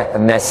there's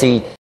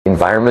messy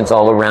environments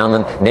all around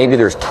them. Maybe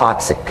there's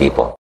toxic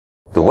people.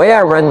 The way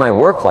I run my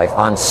work life,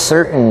 on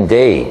certain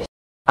days,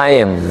 I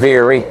am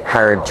very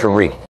hard to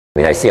read.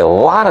 I see a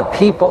lot of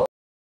people.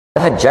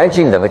 I'm not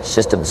judging them, it's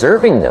just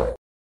observing them.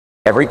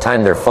 Every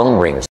time their phone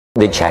rings,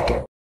 they check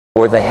it.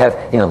 Or they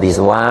have, these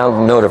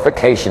loud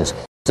notifications.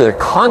 So they're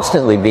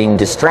constantly being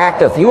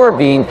distracted. If you are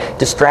being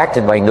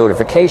distracted by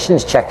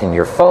notifications, checking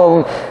your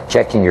phone,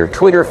 checking your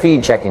Twitter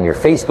feed, checking your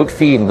Facebook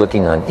feed,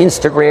 looking on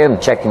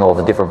Instagram, checking all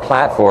the different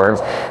platforms,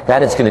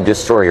 that is going to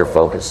destroy your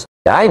focus.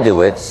 I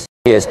do it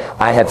is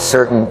I have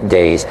certain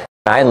days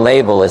I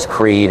label as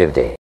creative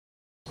days.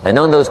 And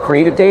on those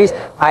creative days,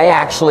 I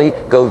actually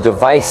go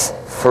device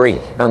free.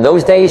 On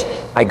those days,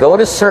 I go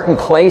to certain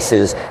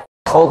places,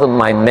 call them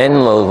my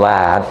Menlo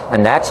lab,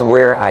 and that's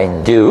where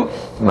I do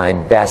my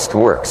best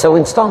work. So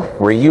install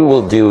where you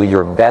will do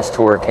your best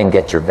work and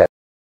get your best.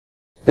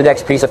 The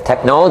next piece of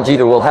technology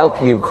that will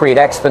help you create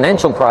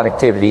exponential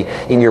productivity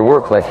in your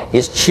work life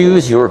is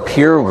choose your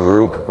peer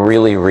group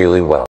really,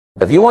 really well.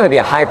 If you want to be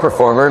a high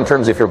performer in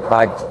terms of your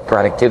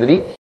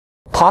productivity,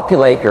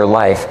 populate your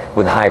life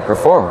with high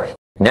performers.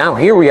 Now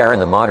here we are in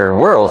the modern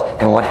world,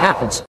 and what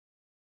happens?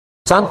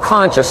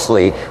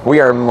 Subconsciously, we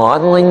are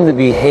modeling the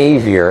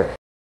behavior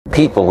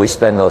people we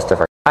spend most of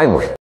our time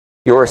with.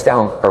 You're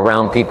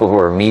around people who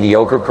are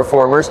mediocre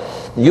performers,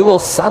 you will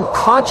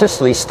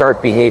subconsciously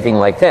start behaving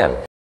like them.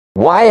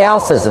 Why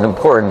else is it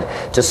important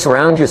to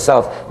surround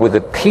yourself with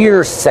a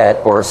peer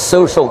set or a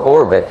social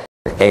orbit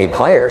of A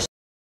players?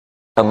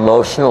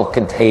 Emotional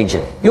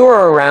contagion. You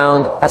are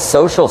around a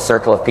social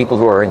circle of people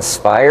who are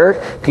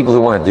inspired, people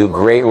who want to do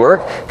great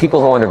work, people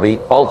who want to be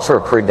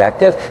ultra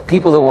productive,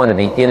 people who want to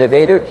be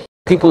innovative,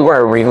 people who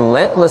are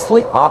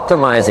relentlessly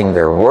optimizing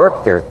their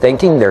work, their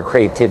thinking, their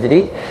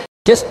creativity.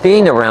 Just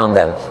being around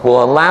them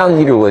will allow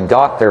you to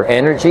adopt their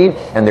energy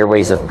and their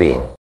ways of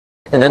being.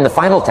 And then the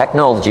final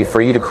technology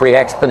for you to create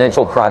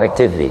exponential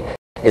productivity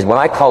is what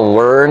I call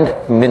learned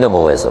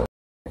minimalism.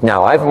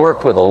 Now, I've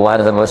worked with a lot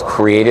of the most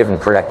creative and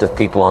productive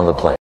people on the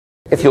planet.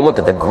 If you look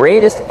at the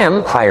greatest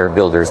empire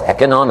builders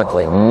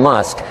economically,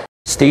 Musk,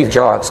 Steve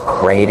Jobs,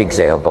 great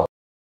example.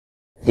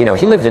 He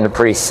lived in a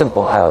pretty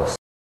simple house,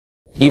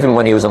 even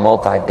when he was a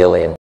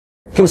multi-billion.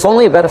 He was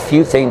only about a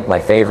few things, my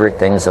favorite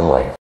things in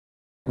life.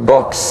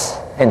 Books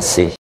and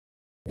sea.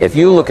 If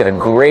you look at a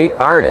great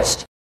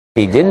artist,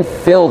 he didn't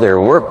fill their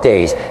work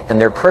days and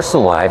their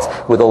personal lives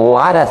with a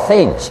lot of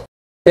things.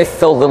 They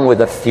filled them with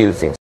a few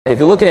things. If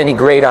you look at any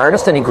great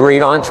artist, any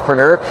great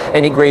entrepreneur,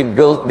 any great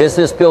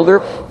business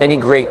builder, any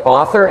great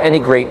author, any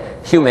great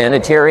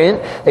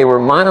humanitarian, they were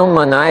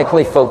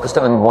monomaniacally focused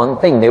on one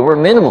thing. They were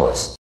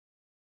minimalists.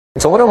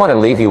 And so what I want to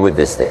leave you with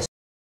is this.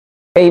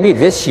 Maybe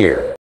this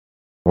year,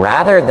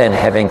 rather than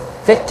having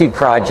 50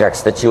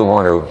 projects that you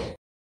want to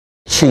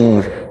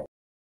choose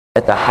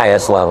at the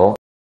highest level,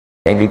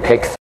 maybe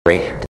pick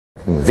 3.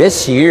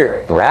 This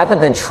year, rather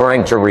than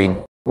trying to read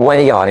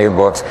 20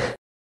 audiobooks,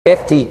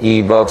 50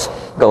 ebooks,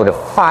 go to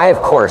 5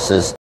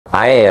 courses,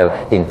 I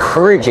am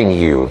encouraging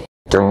you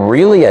to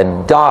really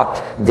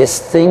adopt this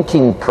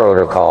thinking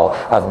protocol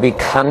of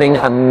becoming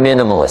a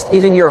minimalist.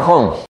 Even your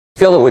home,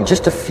 fill it with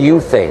just a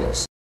few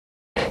things.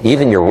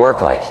 Even your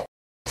work life,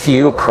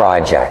 few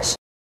projects.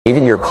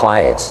 Even your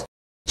clients,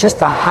 just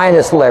the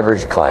highest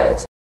leverage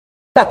clients.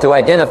 You have to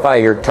identify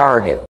your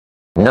target.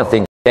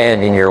 Nothing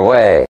stand in your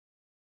way.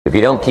 If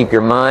you don't keep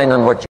your mind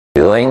on what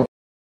you're doing,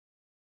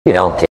 you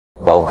don't get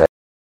focused.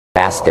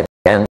 Ask it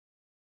and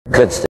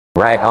could stay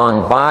right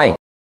on by.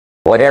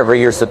 Whatever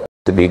you're supposed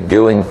to be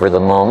doing for the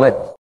moment,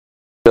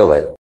 do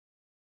it.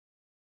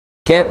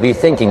 Can't be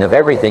thinking of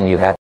everything you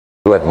have to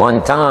do at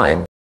one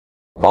time,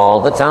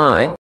 all the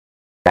time.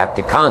 You have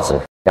to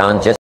concentrate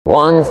on just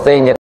one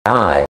thing at a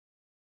time,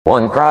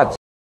 one project,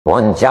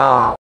 one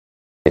job.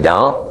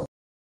 You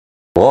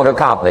won't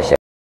accomplish it.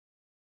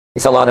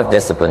 It's a lot of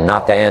discipline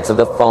not to answer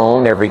the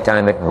phone every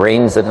time it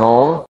rings at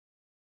home.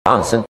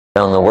 Concentrate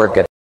on the work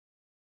at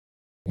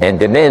and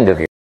demand of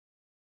you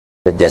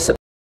the discipline.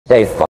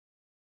 Stay focused.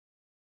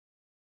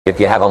 If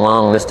you have a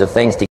long list of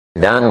things to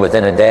get done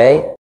within a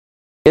day,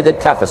 do the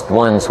toughest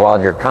ones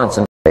while your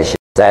concentration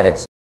is at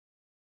its.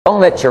 Don't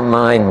let your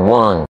mind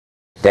wander.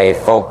 Stay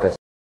focused.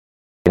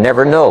 You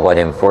never know what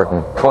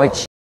important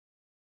points.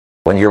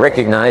 When you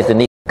recognize the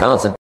need to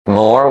concentrate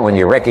more, when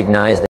you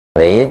recognize the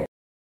need,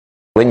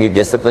 when you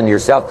discipline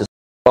yourself to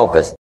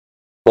focus,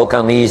 will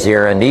come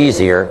easier and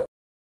easier.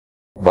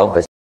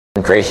 Focus.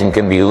 Concentration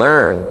can be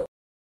learned.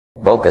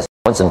 Focus,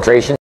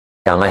 concentration,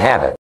 become a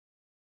habit.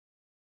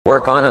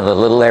 Work on it a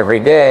little every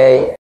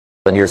day.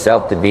 Train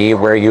yourself to be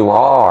where you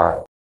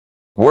are.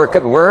 Work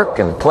at work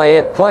and play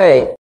at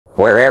play.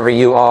 Wherever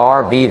you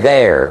are, be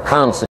there.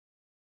 Concentrate.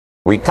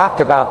 We talked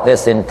about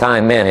this in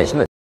time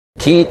management.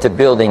 Key to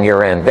building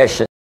your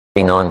ambition,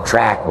 being on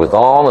track with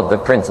all of the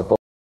principles,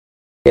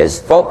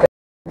 is focus,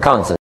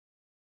 concentrate.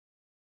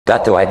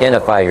 Got to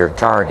identify your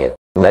target.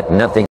 Let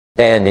nothing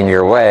stand in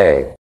your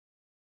way.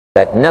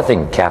 Let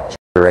nothing capture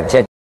your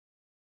attention.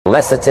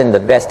 Unless it's in the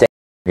best of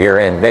your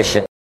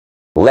ambition.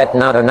 Let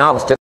not an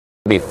obstacle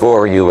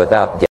before you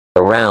without getting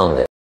around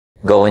it,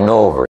 going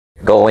over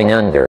it, going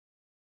under,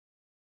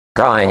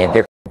 trying a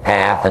different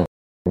path and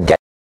get.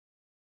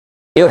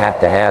 You have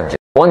to have just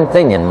one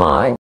thing in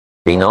mind,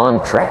 being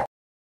on track.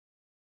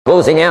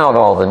 Closing out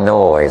all the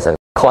noise and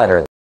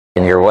clutter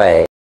in your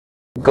way.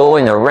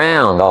 Going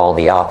around all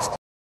the obstacles,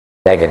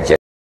 negative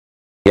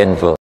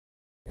influence.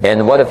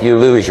 And what if you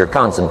lose your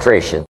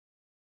concentration?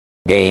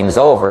 Game's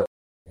over.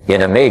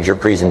 In a major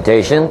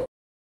presentation,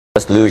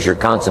 just lose your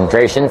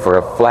concentration for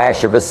a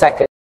flash of a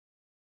second.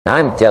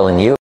 I'm telling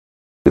you,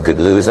 you could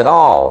lose it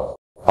all.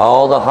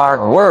 All the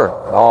hard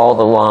work, all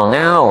the long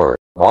hours,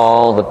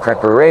 all the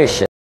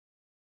preparation,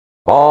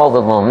 all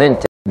the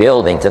momentum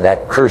building to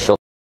that crucial.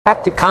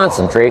 Have to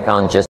concentrate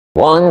on just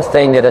one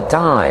thing at a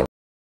time.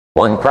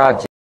 One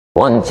project,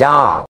 one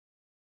job.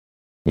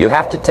 You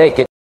have to take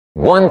it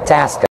one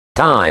task at a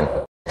time,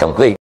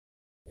 complete.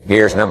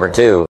 Here's number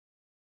 2.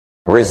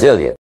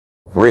 Resilience.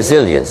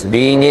 Resilience,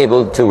 being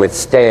able to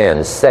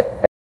withstand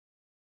setbacks,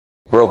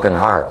 broken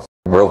hearts,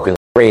 broken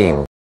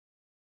dreams,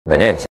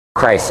 financial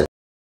crisis,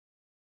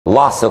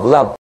 loss of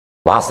love,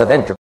 loss of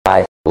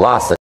enterprise,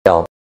 loss of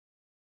self.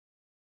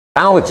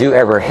 How would you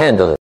ever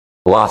handle it?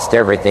 Lost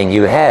everything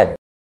you had?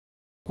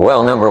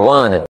 Well, number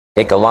 1, it'd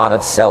take a lot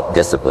of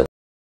self-discipline.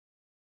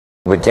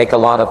 It would take a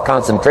lot of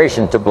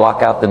concentration to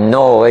block out the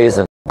noise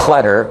and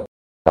clutter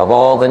of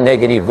all the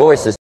negative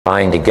voices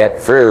trying to get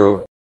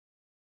through.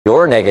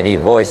 Your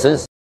negative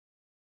voices,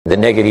 the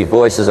negative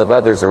voices of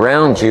others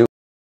around you. It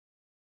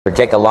would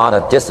take a lot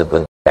of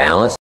discipline,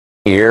 balance,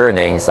 fear, and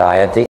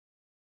anxiety.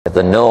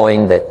 The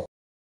knowing that,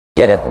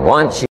 get it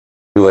once, you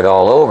do it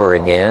all over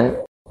again.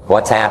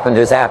 What's happened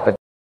has happened.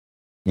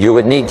 You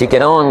would need to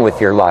get on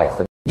with your life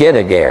and get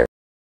again.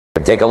 It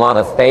would take a lot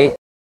of faith,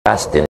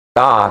 trust in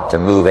God to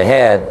move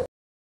ahead.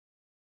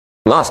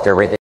 Lost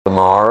everything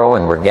tomorrow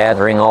and we're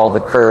gathering all the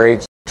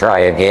courage to try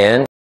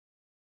again.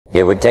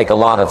 It would take a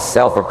lot of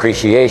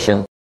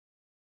self-appreciation,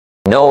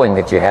 knowing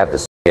that you have the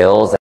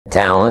skills, the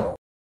talent,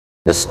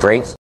 the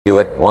strengths to do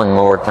it one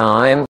more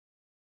time.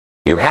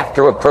 You have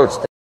to approach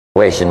the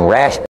situation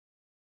rationally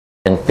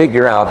and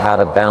figure out how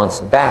to bounce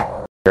back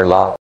from your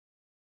loss.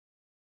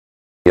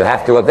 You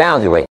have to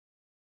evaluate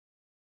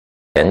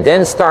and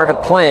then start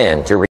a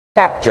plan to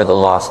recapture the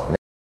lost.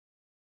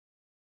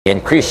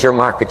 Increase your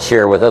market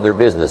share with other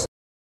businesses.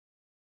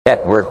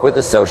 Network with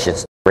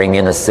associates, bring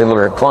in a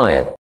similar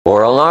client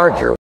or a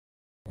larger one.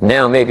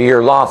 Now maybe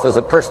your loss is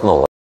a personal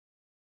one.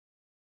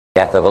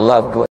 Death of a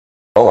loved one,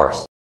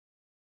 divorce,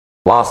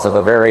 loss of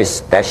a very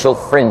special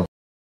friend.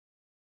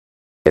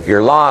 If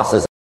your loss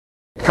is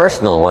a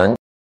personal one,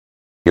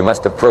 you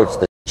must approach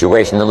the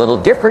situation a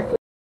little differently.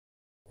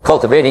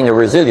 Cultivating a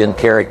resilient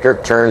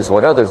character turns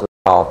what others would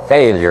call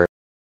failure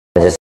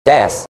into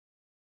success.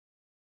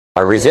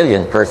 A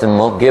resilient person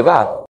won't give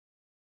up.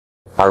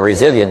 A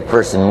resilient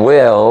person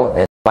will,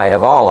 in spite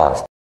of all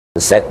obstacles,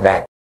 the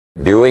setback,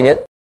 doing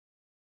it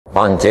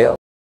until.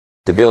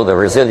 To build a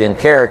resilient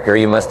character,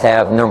 you must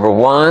have, number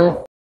 1,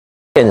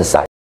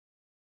 insight.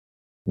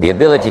 The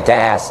ability to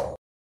ask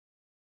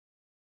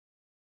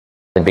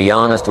and be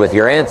honest with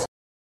your answer.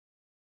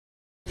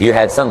 If you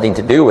had something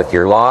to do with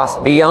your loss,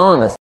 be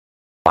honest,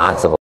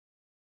 responsible.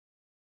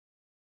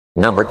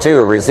 Number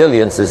 2,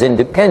 resilience is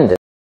independent.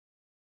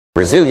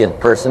 Resilient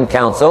person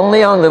counts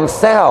only on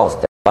themselves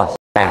to bounce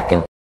back.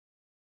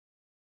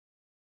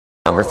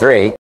 Number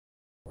 3,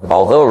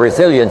 although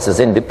resilience is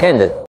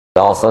independent,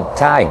 it's also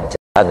tied to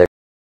others.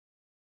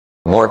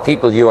 The more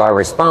people you are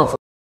responsible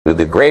to,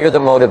 the greater the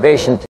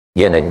motivation to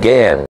begin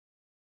again.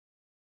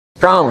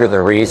 Stronger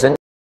the reason,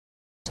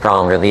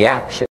 stronger the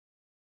action.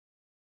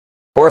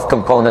 Fourth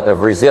component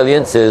of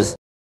resilience is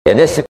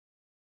initiative.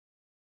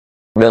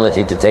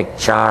 Ability to take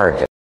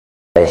charge of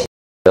the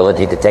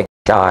ability to take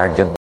charge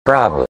of the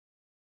problem.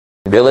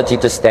 Ability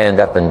to stand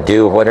up and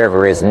do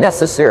whatever is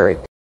necessary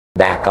to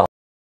back up.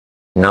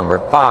 Number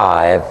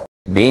 5,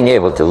 being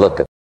able to look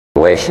at the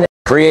situation and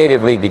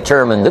creatively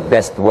determine the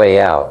best way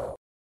out.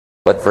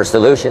 But for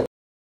solution,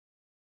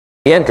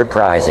 be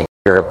enterprising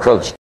your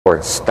approach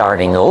towards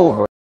starting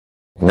over.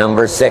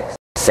 Number 6,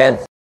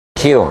 sense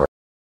of humor.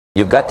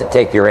 You've got to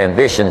take your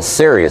ambition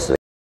seriously,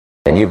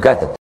 and you've got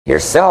to take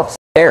yourself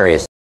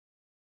seriously.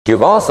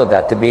 You've also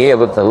got to be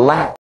able to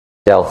laugh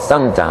yourself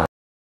sometimes.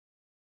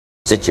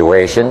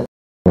 Situation.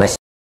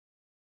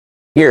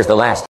 Here's the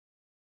last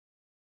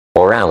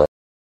morality.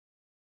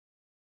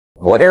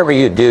 Whatever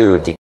you do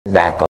to get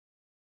back up,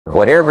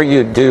 whatever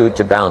you do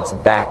to bounce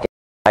back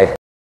in life,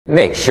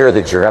 Make sure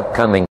that your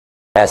upcoming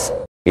success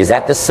is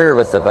at the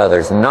service of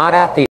others, not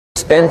at the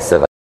expense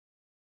of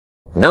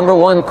others. Number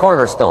 1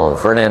 cornerstone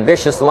for an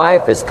ambitious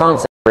life is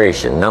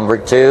concentration. Number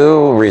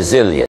 2,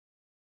 resilience.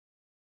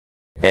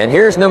 And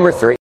here's number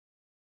 3,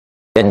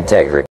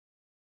 integrity.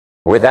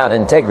 Without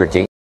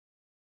integrity,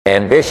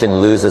 ambition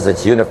loses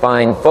its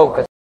unifying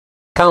focus.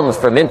 It comes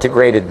from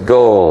integrated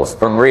goals,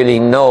 from really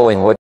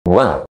knowing what you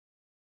want.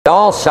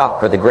 All shop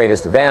for the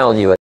greatest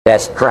value at the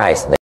best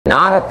price,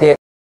 not at the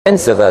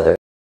expense of others.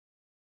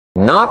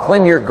 Not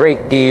when your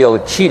great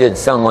deal cheated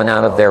someone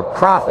out of their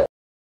profit.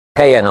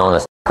 Pay an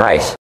honest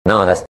price, an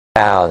honest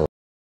value.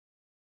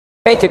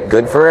 Make it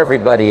good for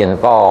everybody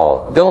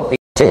involved. Don't be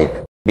cheap.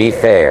 Be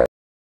fair.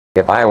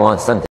 If I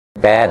want something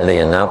badly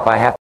enough, I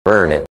have to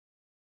earn it.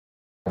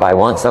 If I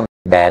want something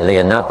badly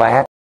enough, I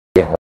have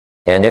to give it.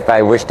 And if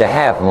I wish to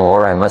have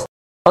more, I must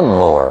earn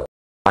more.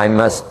 I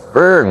must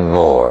earn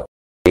more.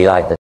 Be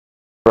like the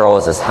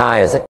grows as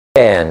high as it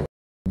can.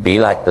 Be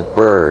like the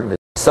bird that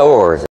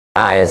soars as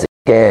high as it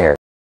can.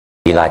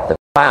 Be like the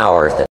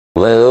flowers that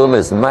bloom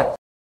as much as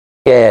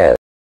it can.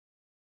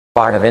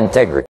 Part of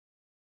integrity.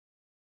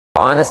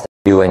 Honest,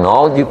 doing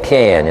all you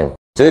can in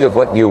pursuit of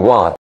what you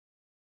want,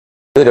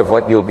 in pursuit of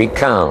what you'll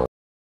become.